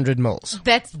 500 mils.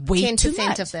 that's way 10% too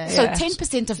much. of that. So Yeah.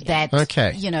 10% of that,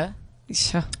 Okay. you know,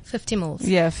 Sure. 50 mils.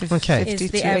 Yeah, 50, Okay. 50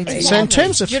 Is the to average. 80. So in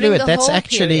terms of During fluid, the that's whole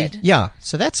actually, period.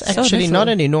 so that's actually not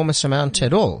little. an enormous amount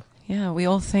at all. Yeah, we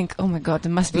all think, oh my God,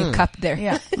 there must be a cup there.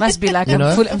 Yeah. Must be like You know?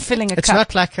 I'm filling a It's cup.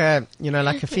 not like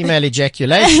like a female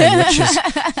ejaculation, which is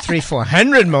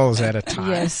 300-400 mils at a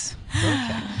time. Yes.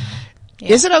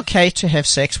 Is it okay to have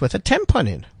sex with a tampon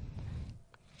in?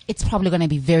 it's probably going to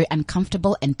be very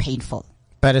uncomfortable and painful.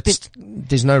 But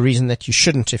there's no reason that you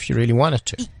shouldn't if you really wanted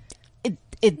to.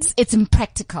 It's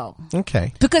impractical.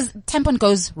 Okay. Because tampon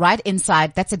goes right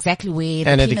inside. That's exactly where the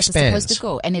And it penis is supposed expands. to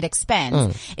go. And it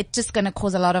expands. It's just going to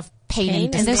cause a lot of pain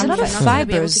and And there's a lot of discomfort. Not gonna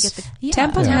be able to fibers. get the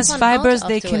Tampon Yeah. has tampon out fibers.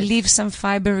 They can afterwards. leave some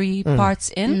fibery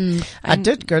parts in. I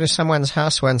did go to someone's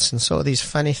house once and saw these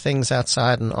funny things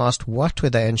outside and asked what were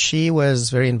they, and she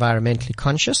was very environmentally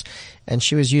conscious, and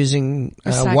she was using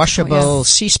Recyclable, washable yeah.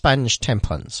 sea sponge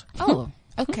tampons. Oh,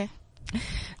 okay.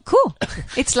 Cool.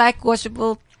 It's like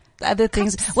washable other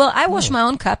things. Well, I wash my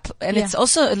own cup, and Yeah. it's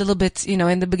also a little bit,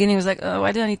 in the beginning it was like, oh,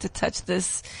 why do I need to touch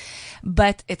this?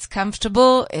 But it's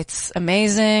comfortable. It's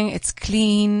amazing. It's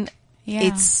clean. Yeah.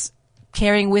 It's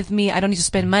carrying with me. I don't need to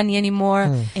spend money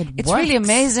anymore. It's really works.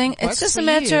 amazing. It's Works just a for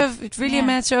matter you. of, it's really a Yeah.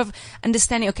 matter of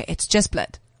understanding, okay, it's just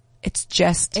blood. It's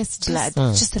just blood.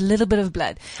 It's just a little bit of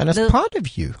blood. And it's Little- part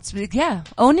of you. yeah,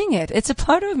 owning it. It's a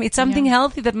part of me. It's something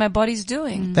healthy that my body's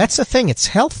doing. That's the thing. It's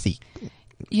healthy.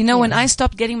 When I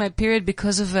stopped getting my period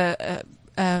because of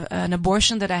an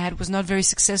abortion that I had was not very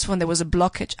successful and there was a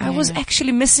blockage, I was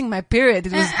actually missing my period.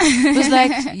 It was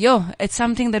like, it's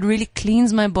something that really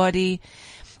cleans my body.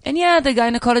 And the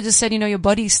gynecologist said, your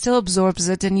body still absorbs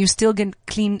it and you still get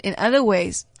clean in other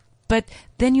ways. But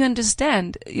then you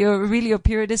understand your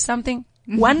period is something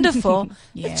wonderful.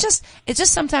 Yeah. It's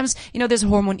just sometimes, there's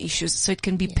hormone issues, so it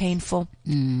can be painful.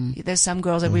 There's some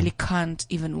girls that really can't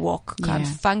even walk, can't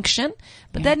Yeah. function,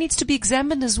 but that needs to be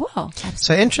examined as well.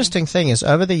 So interesting thing is,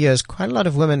 over the years, quite a lot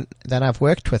of women that I've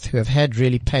worked with who have had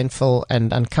really painful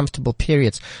and uncomfortable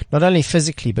periods, not only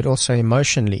physically but also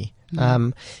emotionally.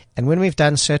 And when we've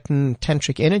done certain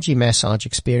tantric energy massage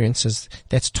experiences,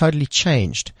 that's totally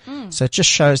changed. So it just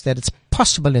shows that it's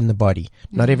possible in the body.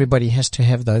 Not everybody has to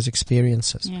have those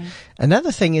experiences. Yeah.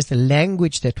 Another thing is the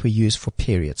language that we use for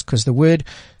periods, because the word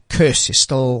curse is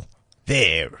still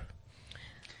there.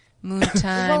 Moon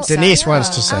time. Well, Denise wants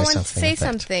to say I want something. to say like that.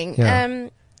 something. Yeah.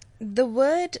 The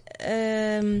word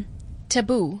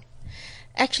taboo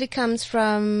actually comes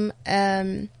from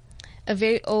a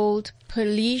very old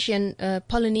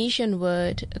Polynesian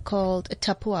word called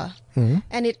tapua,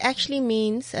 and it actually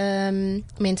means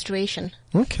menstruation.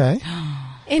 Okay.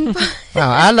 In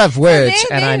Wow, I love words,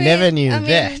 there- and I there never is- knew I mean,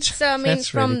 that. so, I mean,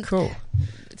 That's really from- cool.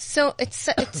 So it's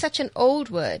such an old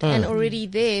word, and already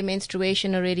there,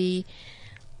 menstruation already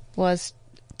was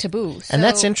taboo. And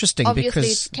that's So interesting obviously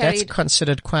because it's that's carried.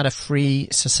 considered quite a free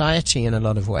society in a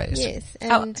lot of ways. Yes,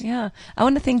 Oh, and I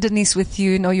want to think, Denise, with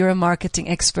you. You're a marketing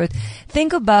expert.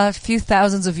 Think about a few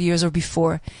thousands of years or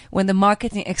before when the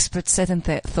marketing experts sat and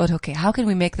thought, okay, how can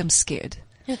we make them scared?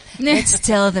 Let's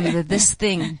tell them that this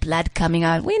thing, blood coming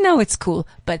out, we know it's cool,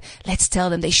 but let's tell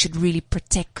them they should really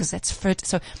protect because that's fertile.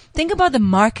 So think about the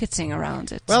marketing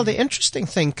around it. Well, the interesting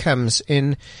thing comes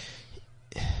in.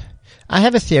 I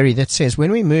have a theory that says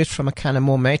when we moved from a kind of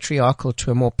more matriarchal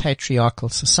to a more patriarchal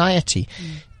society,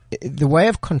 the way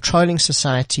of controlling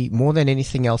society more than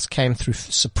anything else came through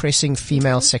suppressing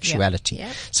female sexuality,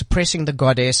 Yeah. suppressing the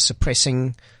goddess,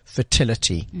 suppressing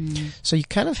fertility. So you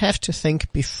kind of have to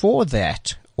think before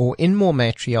that, or in more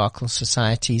matriarchal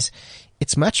societies,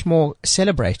 it's much more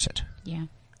celebrated. Yeah.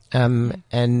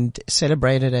 And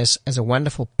celebrated as a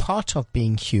wonderful part of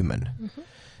being human.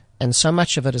 And so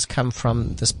much of it has come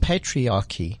from this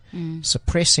patriarchy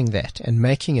suppressing that and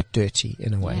making it dirty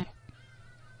in a way. Yeah.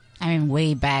 I mean,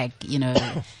 way back,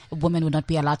 a woman would not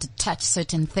be allowed to touch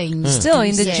certain things. Still,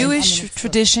 in the Yes. Jewish I mean, it's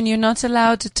tradition, you're not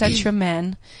allowed to touch your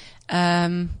man.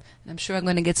 I'm sure I'm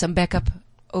going to get some backup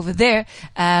over there,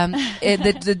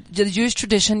 the Jewish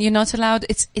tradition, you're not allowed,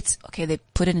 it's okay, they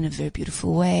put it in a very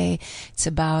beautiful way. It's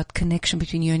about connection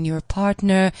between you and your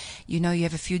partner. You know, you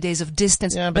have a few days of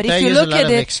distance. Yeah, but if they you use look a lot at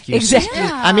of it, excuses. exactly.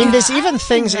 I mean, there's even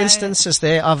instances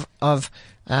there of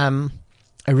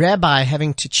a rabbi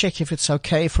having to check if it's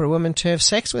okay for a woman to have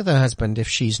sex with her husband if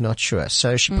she's not sure.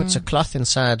 So she puts a cloth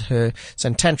inside her. So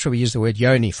in Tantra we use the word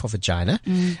yoni for vagina.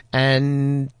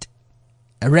 And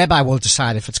a rabbi will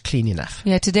decide if it's clean enough.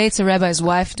 Yeah, today it's a rabbi's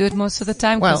wife do it most of the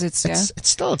time Well, because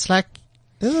it's like,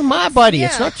 this is my body.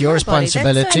 It's not your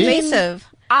responsibility. That's so invasive.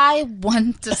 I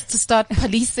want us to start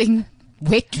policing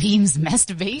wet dreams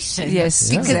masturbation. Yes,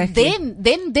 because exactly.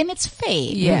 then it's fair.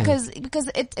 Yeah. Because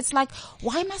it's like,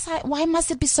 why must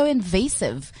it be so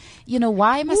invasive? You know,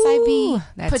 why must I be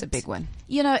That's a big one.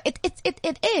 You know,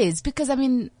 it is, because I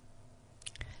mean,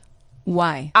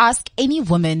 Why? ask any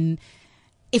woman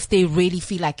if they really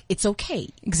feel like it's okay.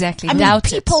 Exactly. I mean, Doubt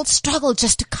people it. struggle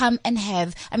just to come and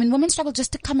have, women struggle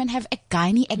just to come and have a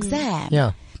gynae exam.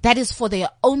 Yeah. That is for their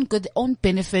own good, own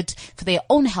benefit, for their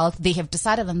own health. They have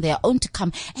decided on their own to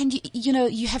come. And you know,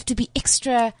 you have to be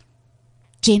extra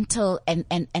gentle and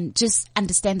just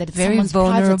understand that it's Very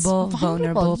someone's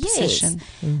vulnerable yes. position.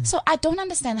 So I don't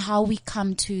understand how we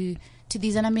come to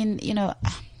these. And I mean, you know,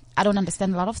 I don't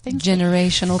understand a lot of things.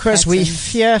 Generational Because we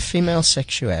patterns. fear female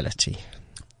sexuality.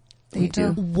 They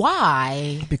do.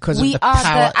 Why? Because of we the are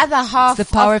power. the other half The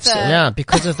power of the, Yeah,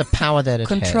 because of the power that it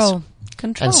has. Control.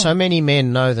 And so many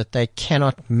men know that they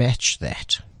cannot match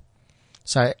that.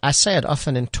 So I say it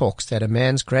often in talks that a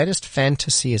man's greatest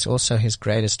fantasy is also his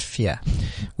greatest fear,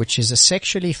 which is a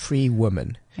sexually free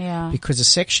woman. Yeah. Because a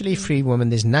sexually free woman,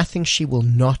 there's nothing she will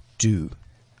not do.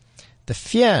 The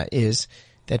fear is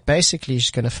that basically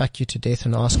she's going to fuck you to death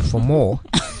and ask for more.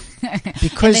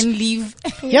 Because, and then leave.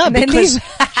 yeah, and then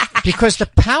because the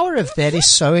power of that is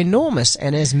so enormous.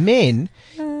 And as men,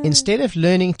 instead of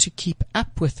learning to keep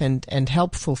up with and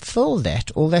help fulfill that,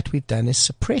 all that we've done is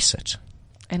suppress it.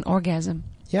 An orgasm.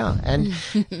 Yeah, and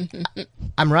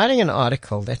I'm writing an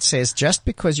article that says just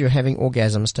because you're having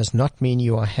orgasms does not mean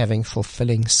you are having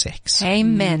fulfilling sex.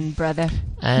 Amen, brother.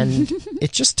 And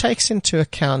it just takes into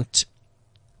account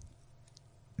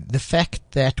the fact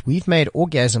that we've made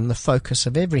orgasm the focus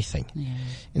of everything. Yeah.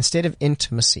 Instead of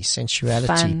intimacy, sensuality,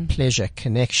 Fun. pleasure,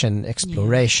 connection,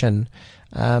 exploration.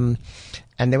 And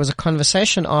there was a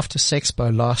conversation after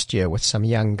Sexpo last year with some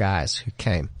young guys who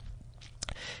came.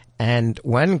 And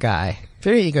one guy,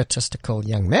 very egotistical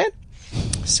young man,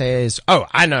 says, "Oh,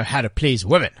 I know how to please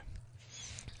women."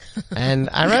 And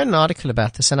I wrote an article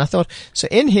about this, and I thought, so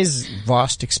in his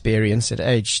vast experience at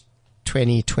age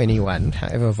 20, 21,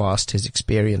 however vast his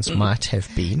experience might have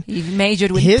been. He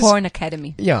majored with Porn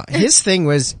Academy. Yeah, his thing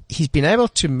was he's been able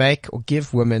to make or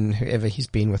give women, whoever he's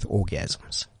been with,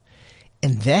 orgasms.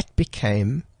 And that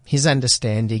became his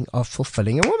understanding of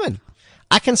fulfilling a woman.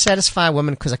 I can satisfy a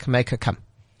woman because I can make her come.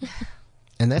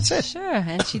 And that's it. Sure,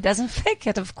 and she doesn't fake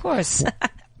it, of course.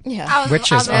 Yeah.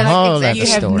 Which is a whole other You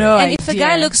have story. no And if a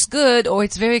guy idea. looks good or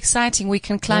it's very exciting, we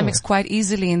can climax quite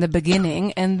easily in the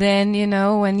beginning. And then, you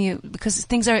know, because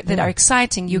things that are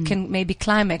exciting, you can maybe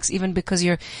climax even because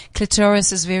your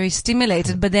clitoris is very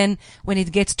stimulated. But then when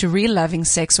it gets to real loving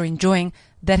sex or enjoying,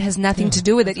 that has nothing to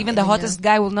do with it. Even the hottest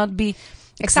guy will not be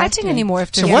exciting anymore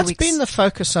after So 2 what's weeks. been the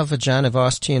focus of Vagina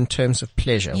Varsity in terms of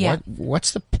pleasure? Yeah.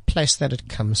 What's the place that it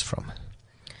comes from?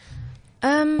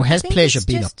 Or I has think pleasure it's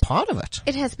been just- a part of it?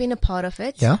 It has been a part of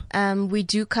it. Yeah. We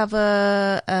do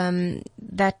cover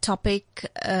that topic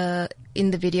in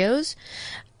the videos,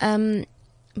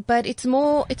 but it's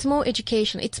more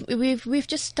education. We've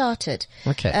just started.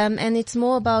 Okay. And it's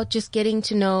more about just getting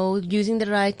to know, using the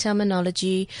right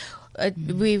terminology.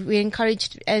 We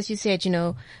encouraged, as you said, you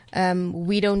know,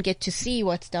 we don't get to see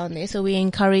what's down there, so we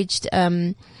encouraged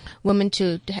women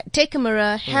to take a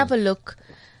mirror, have a look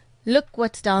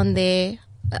what's down there,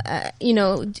 you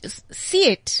know, just see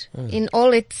it in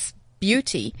all its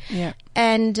beauty. Yeah.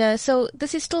 And so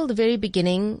this is still the very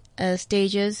beginning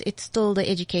stages. It's still the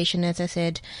education, as I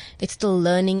said. It's still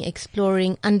learning,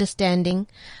 exploring, understanding.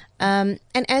 And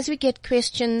as we get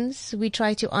questions, we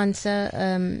try to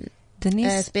answer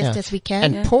Denise? as best as we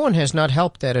can. And porn has not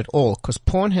helped that at all, because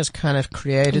porn has kind of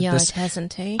created Yeah, this it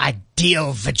hasn't, hey?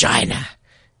 ideal vagina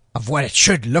of what it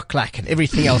should look like, and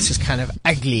everything else is kind of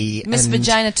ugly. Miss and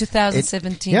Vagina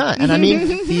 2017. Yeah, and I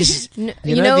mean, these, you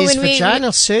you know, know, these when we-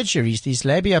 vaginal surgeries, these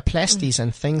labioplasties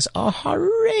and things are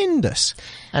horrendous.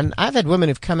 And I've had women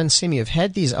who've come and see me who've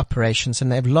had these operations and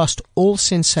they've lost all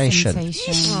sensation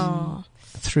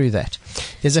through that.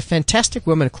 There's a fantastic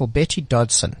woman called Betty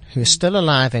Dodson who is still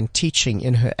alive and teaching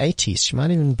in her 80s. She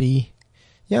might even be,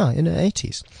 Yeah, in her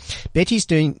 80s. Betty's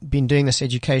been doing this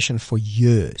education for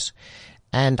years.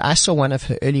 And I saw one of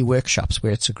her early workshops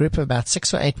where it's a group of about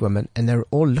 6 or 8 women, and they're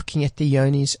all looking at the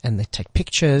yonis, and they take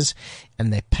pictures,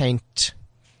 and they paint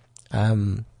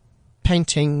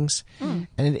paintings. And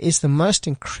it is the most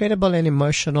incredible and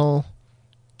emotional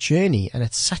journey, and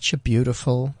it's such a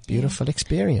beautiful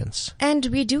experience. And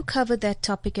we do cover that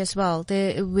topic as well.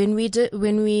 When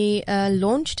we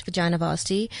launched Vagina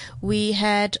Varsity, we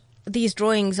had these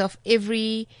drawings of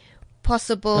every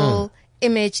possible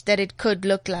image that it could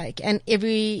look like, and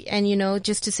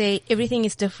just to say everything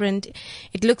is different,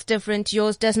 it looks different,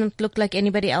 yours doesn't look like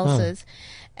anybody else's,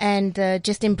 and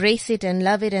just embrace it and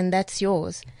love it, and that's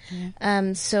yours.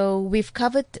 So we've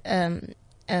covered a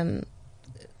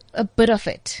bit of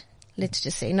it, let's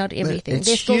just say, not everything. It's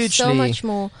There's still so much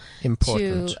more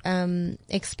important to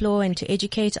explore and to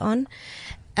educate on.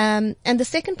 And the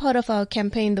second part of our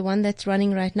campaign, the one that's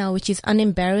running right now, which is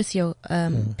Unembarrass Your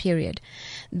Period,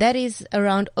 that is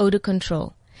around odor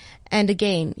control. And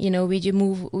again,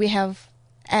 we have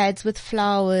ads with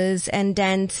flowers and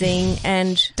dancing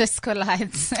and disco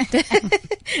lights.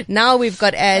 Now we've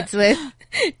got ads with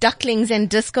ducklings and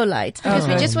disco lights, because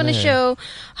we just want to show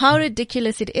how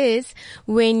ridiculous it is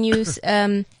when you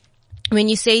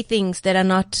say things that are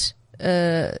not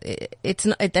it's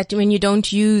not that when you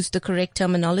don't use the correct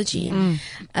terminology.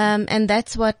 And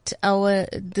that's what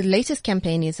the latest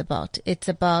campaign is about. It's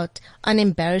about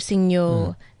unembarrassing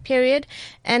your period,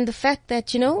 and the fact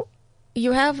that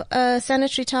you have a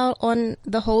sanitary towel on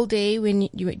the whole day when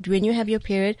you have your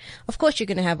period. Of course you're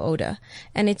going to have odor,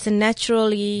 and it's a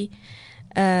natural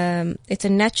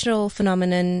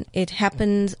phenomenon. It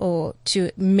happens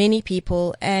to many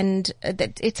people, and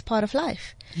that it's part of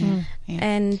life.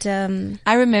 And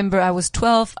I remember I was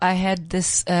 12. I had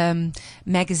this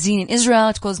magazine in Israel.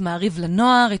 It was Ma'ariv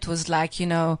LeNoar. It was like,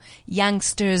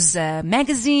 youngsters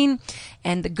magazine,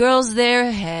 and the girls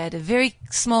there had a very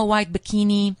small white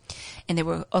bikini, and they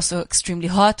were also extremely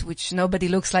hot, which nobody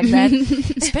looks like that,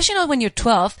 especially not when you're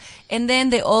 12. And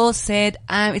then they all said,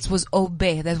 it was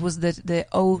Obey. That was the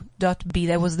O.B.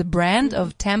 That was the brand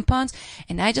of tampons.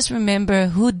 And I just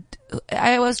remember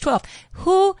I was 12.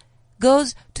 Who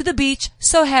goes to the beach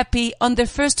so happy on their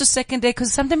first or second day,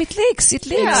 because sometimes it leaks. In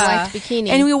a white bikini.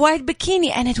 And we white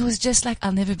bikini, and it was just like,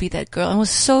 I'll never be that girl. I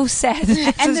was so sad.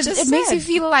 And it makes you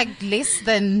feel like less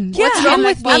than. What's wrong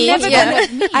with me?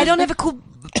 I don't have a cool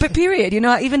period.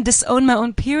 I even disown my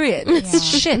own period. It's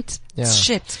shit. Yeah. It's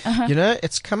shit.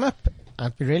 It's come up.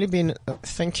 I've really been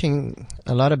thinking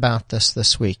a lot about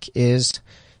this week, is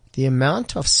the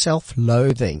amount of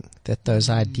self-loathing that those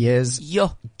ideas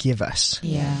give us.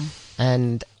 Yeah.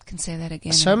 And I can say that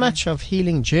again. So much of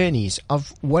healing journeys,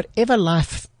 of whatever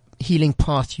life healing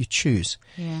path you choose,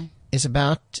 is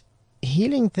about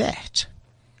healing that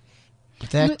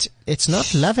it's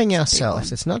not loving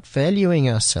ourselves, it's not valuing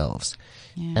ourselves.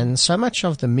 And so much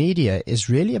of the media is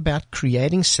really about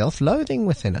creating self-loathing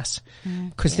within us.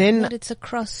 Because then, but it's a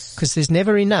cross. Because there's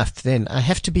never enough. Then I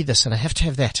have to be this, and I have to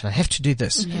have that, and I have to do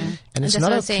this. And it's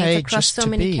not okay it's across just so to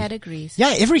many be. categories.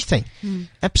 Yeah, everything.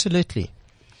 Absolutely.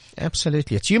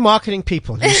 It's you marketing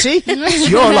people. You see? It's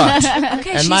your lot.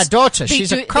 Okay, and my daughter,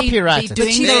 she's a copywriter. They're doing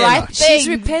It's the their right lot. thing. She's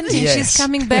repenting. Yes. She's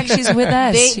coming back. She's with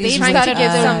us. They She's started with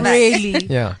us. some really.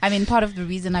 Yeah. I mean, part of the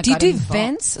reason I Do you got do involved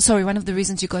events? Sorry, one of the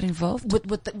reasons you got involved?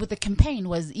 with the campaign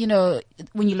was,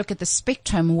 when you look at the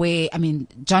spectrum where,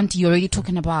 John, you're already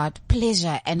talking about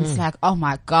pleasure, and it's like, oh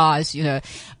my gosh,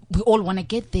 we all want to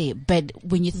get there. But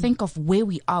when you think of where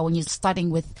we are, when you're starting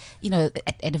with,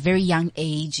 at a very young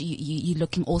age, you're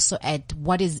looking also at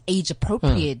what is age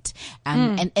appropriate.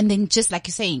 And then just like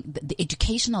you're saying, the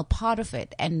educational part of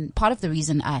it. And part of the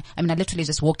reason I literally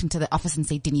just walked into the office and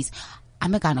said, Denise,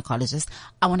 I'm a gynecologist.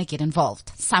 I want to get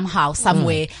involved somehow,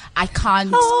 somewhere. I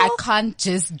can't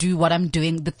just do what I'm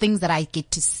doing. The things that I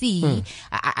get to see,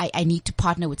 I need to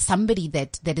partner with somebody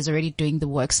that is already doing the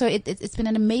work. So it's been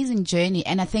an amazing journey.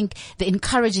 And I think the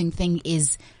encouraging thing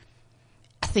is,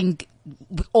 I think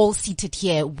we all seated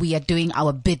here, we are doing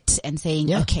our bit and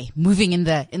saying, okay, moving in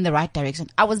the right direction.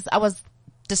 I was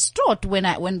distraught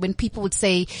when people would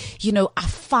say, I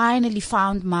finally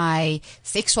found my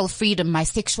sexual freedom, my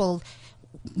sexual,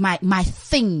 my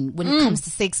thing when it comes to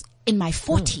sex in my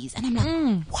 40s. And I'm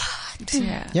like, what?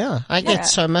 Yeah, I get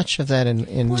so much of that in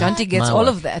Jonty gets my all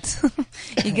life. of that.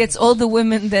 He gets all the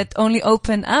women that only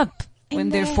open up when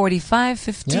they're 45,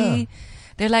 50. Yeah.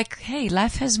 They're like, hey,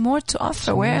 life has more to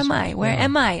offer. Where am I? Where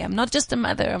am I? I'm not just a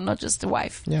mother. I'm not just a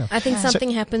wife. Yeah. I think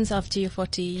something happens after you're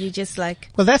 40. You just like,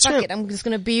 Well, that's fuck where- it, I'm just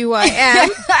going to be who I am.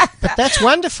 But that's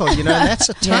wonderful, and that's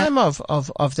a time of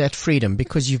that freedom,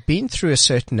 because you've been through a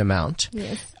certain amount.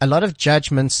 Yes. A lot of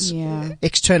judgments,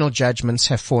 external judgments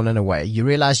have fallen away. You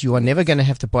realize you are never going to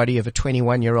have the body of a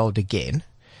 21-year-old again.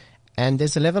 And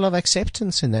there's a level of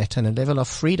acceptance in that and a level of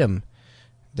freedom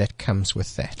that comes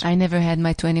with that. I never had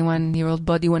my 21-year-old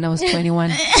body when I was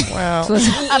 21. Well,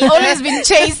 I've always been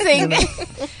chasing.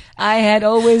 I had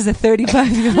always a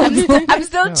 35-year-old. I'm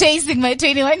still chasing my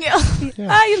 21-year-old.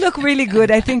 You look really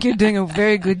good. I think you're doing a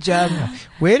very good job.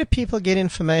 where do people get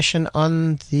information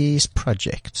on these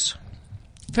projects?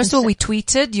 First of all, we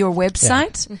tweeted your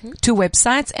website, 2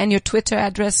 websites, and your Twitter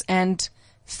address and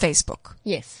Facebook.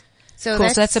 Yes. So Cool.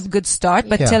 So that's a good start,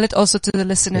 but Yeah. tell it also to the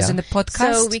listeners Yeah. in the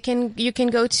podcast. So you can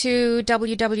go to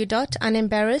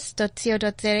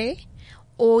www.unembarrassed.co.za,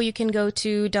 or you can go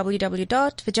to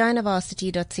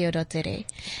www.vaginavarsity.co.za.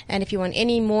 And if you want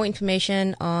any more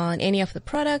information on any of the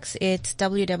products, it's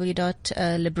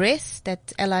www.libresse,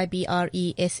 that's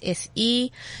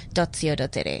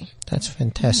libresse.co.za. That's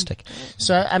fantastic.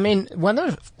 So, I mean, one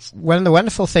of the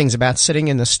wonderful things about sitting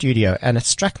in the studio, and it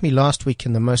struck me last week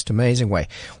in the most amazing way.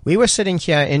 We were sitting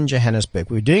here in Johannesburg.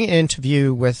 We were doing an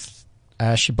interview with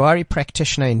a Shibari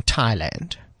practitioner in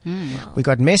Thailand. We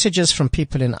got messages from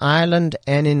people in Ireland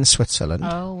and in Switzerland.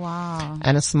 Oh, wow.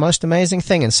 And it's the most amazing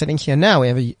thing. And sitting here now, we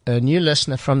have a new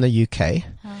listener from the UK.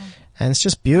 And it's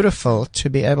just beautiful to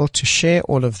be able to share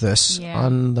all of this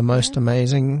on the most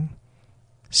amazing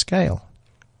scale.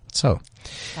 So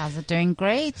Guys are doing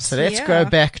great. So let's go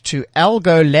back to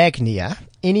algolagnia.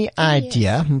 Any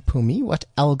idea, Mpumi, what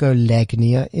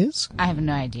algolagnia is? I have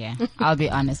no idea. I'll be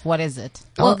honest. What is it?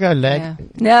 No.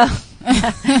 No.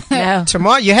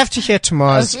 Tamar, you have to hear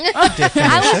Tamar's definition.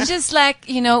 I was just like,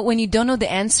 when you don't know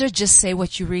the answer, just say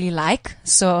what you really like.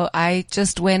 So I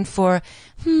just went for,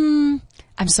 I'm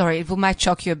sorry, it might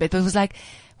shock you a bit, but it was like,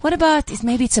 what about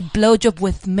maybe it's a blowjob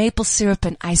with maple syrup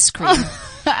and ice cream?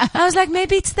 I was like,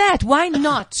 maybe it's that. Why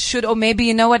not? Or maybe,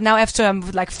 you know what, now after I'm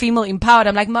like female empowered,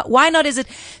 I'm like, why not is it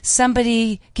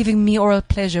somebody giving me oral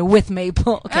pleasure with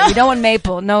maple? Okay, we don't want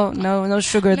maple. No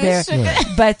sugar there. sugar.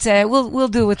 But, we'll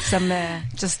do with some,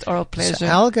 just oral pleasure. So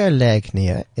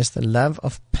algolagnia is the love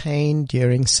of pain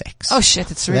during sex. Oh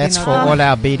shit, it's So really that's not. for all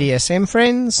our BDSM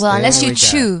friends. Well, There unless we you go.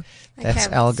 chew. That's I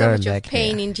have so much algolagnia. of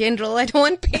pain in general. I don't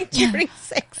want pain during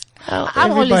sex.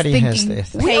 I'm always Everybody has thinking their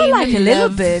thing. We all Pain like a and little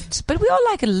love. bit, but we all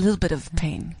like a little bit of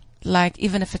pain. Like,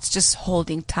 even if it's just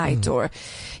holding tight or,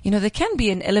 there can be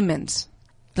an element.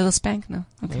 Little spank? No.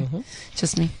 Okay.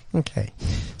 Just me. Okay.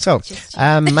 So,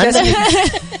 Monday,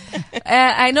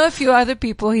 I know a few other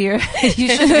people here. You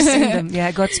should have seen them. Yeah,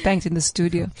 I got spanked in the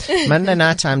studio. Monday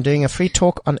night, I'm doing a free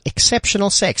talk on exceptional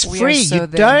sex. We are Free. so You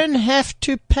there. don't have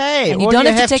to pay. And you All don't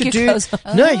have to have take your do, clothes off.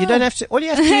 No, you don't have to. All you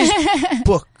have to do is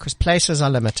book, because places are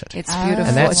limited. It's beautiful.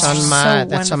 And that's It's on so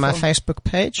my wonderful. Facebook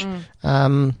page.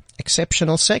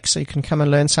 Exceptional sex. So you can come and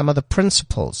learn some of the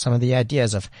principles, some of the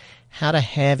ideas of how to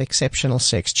have exceptional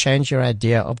sex. Change your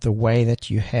idea of the way that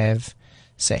you have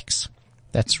sex.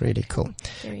 That's really cool.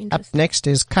 Very Up interesting. next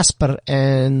is Casper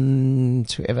and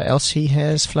whoever else he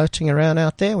has floating around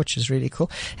out there, which is really cool.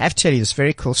 I have to tell you this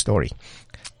very cool story.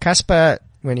 Casper,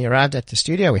 when he arrived at the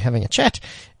studio, we're having a chat,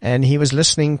 and he was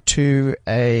listening to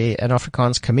an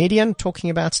Afrikaans comedian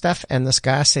talking about stuff, and this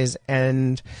guy says,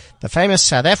 and the famous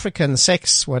South African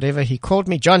sex, whatever he called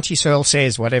me, John T. Searle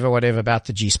says whatever about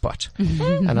the G-spot.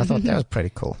 And I thought that was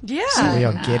pretty cool. Yeah. So we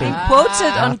are getting...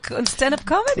 Quoted on stand-up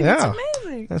comedy. Yeah. It's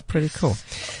amazing. That's pretty cool.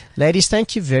 Ladies,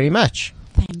 thank you very much.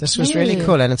 This was really you.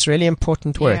 cool, and it's really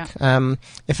important work. Yeah.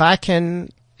 If I can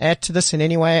add to this in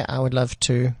any way, I would love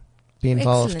to be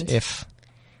involved. Excellent.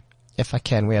 If I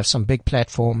can. We have some big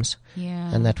platforms,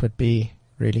 Yeah. and that would be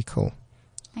really cool.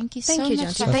 Thank you Thank so you, much.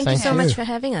 John. So Thank you thank so you. much for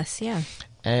having us. Yeah.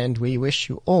 And we wish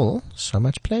you all so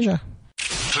much pleasure.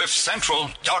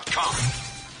 CliffCentral.com.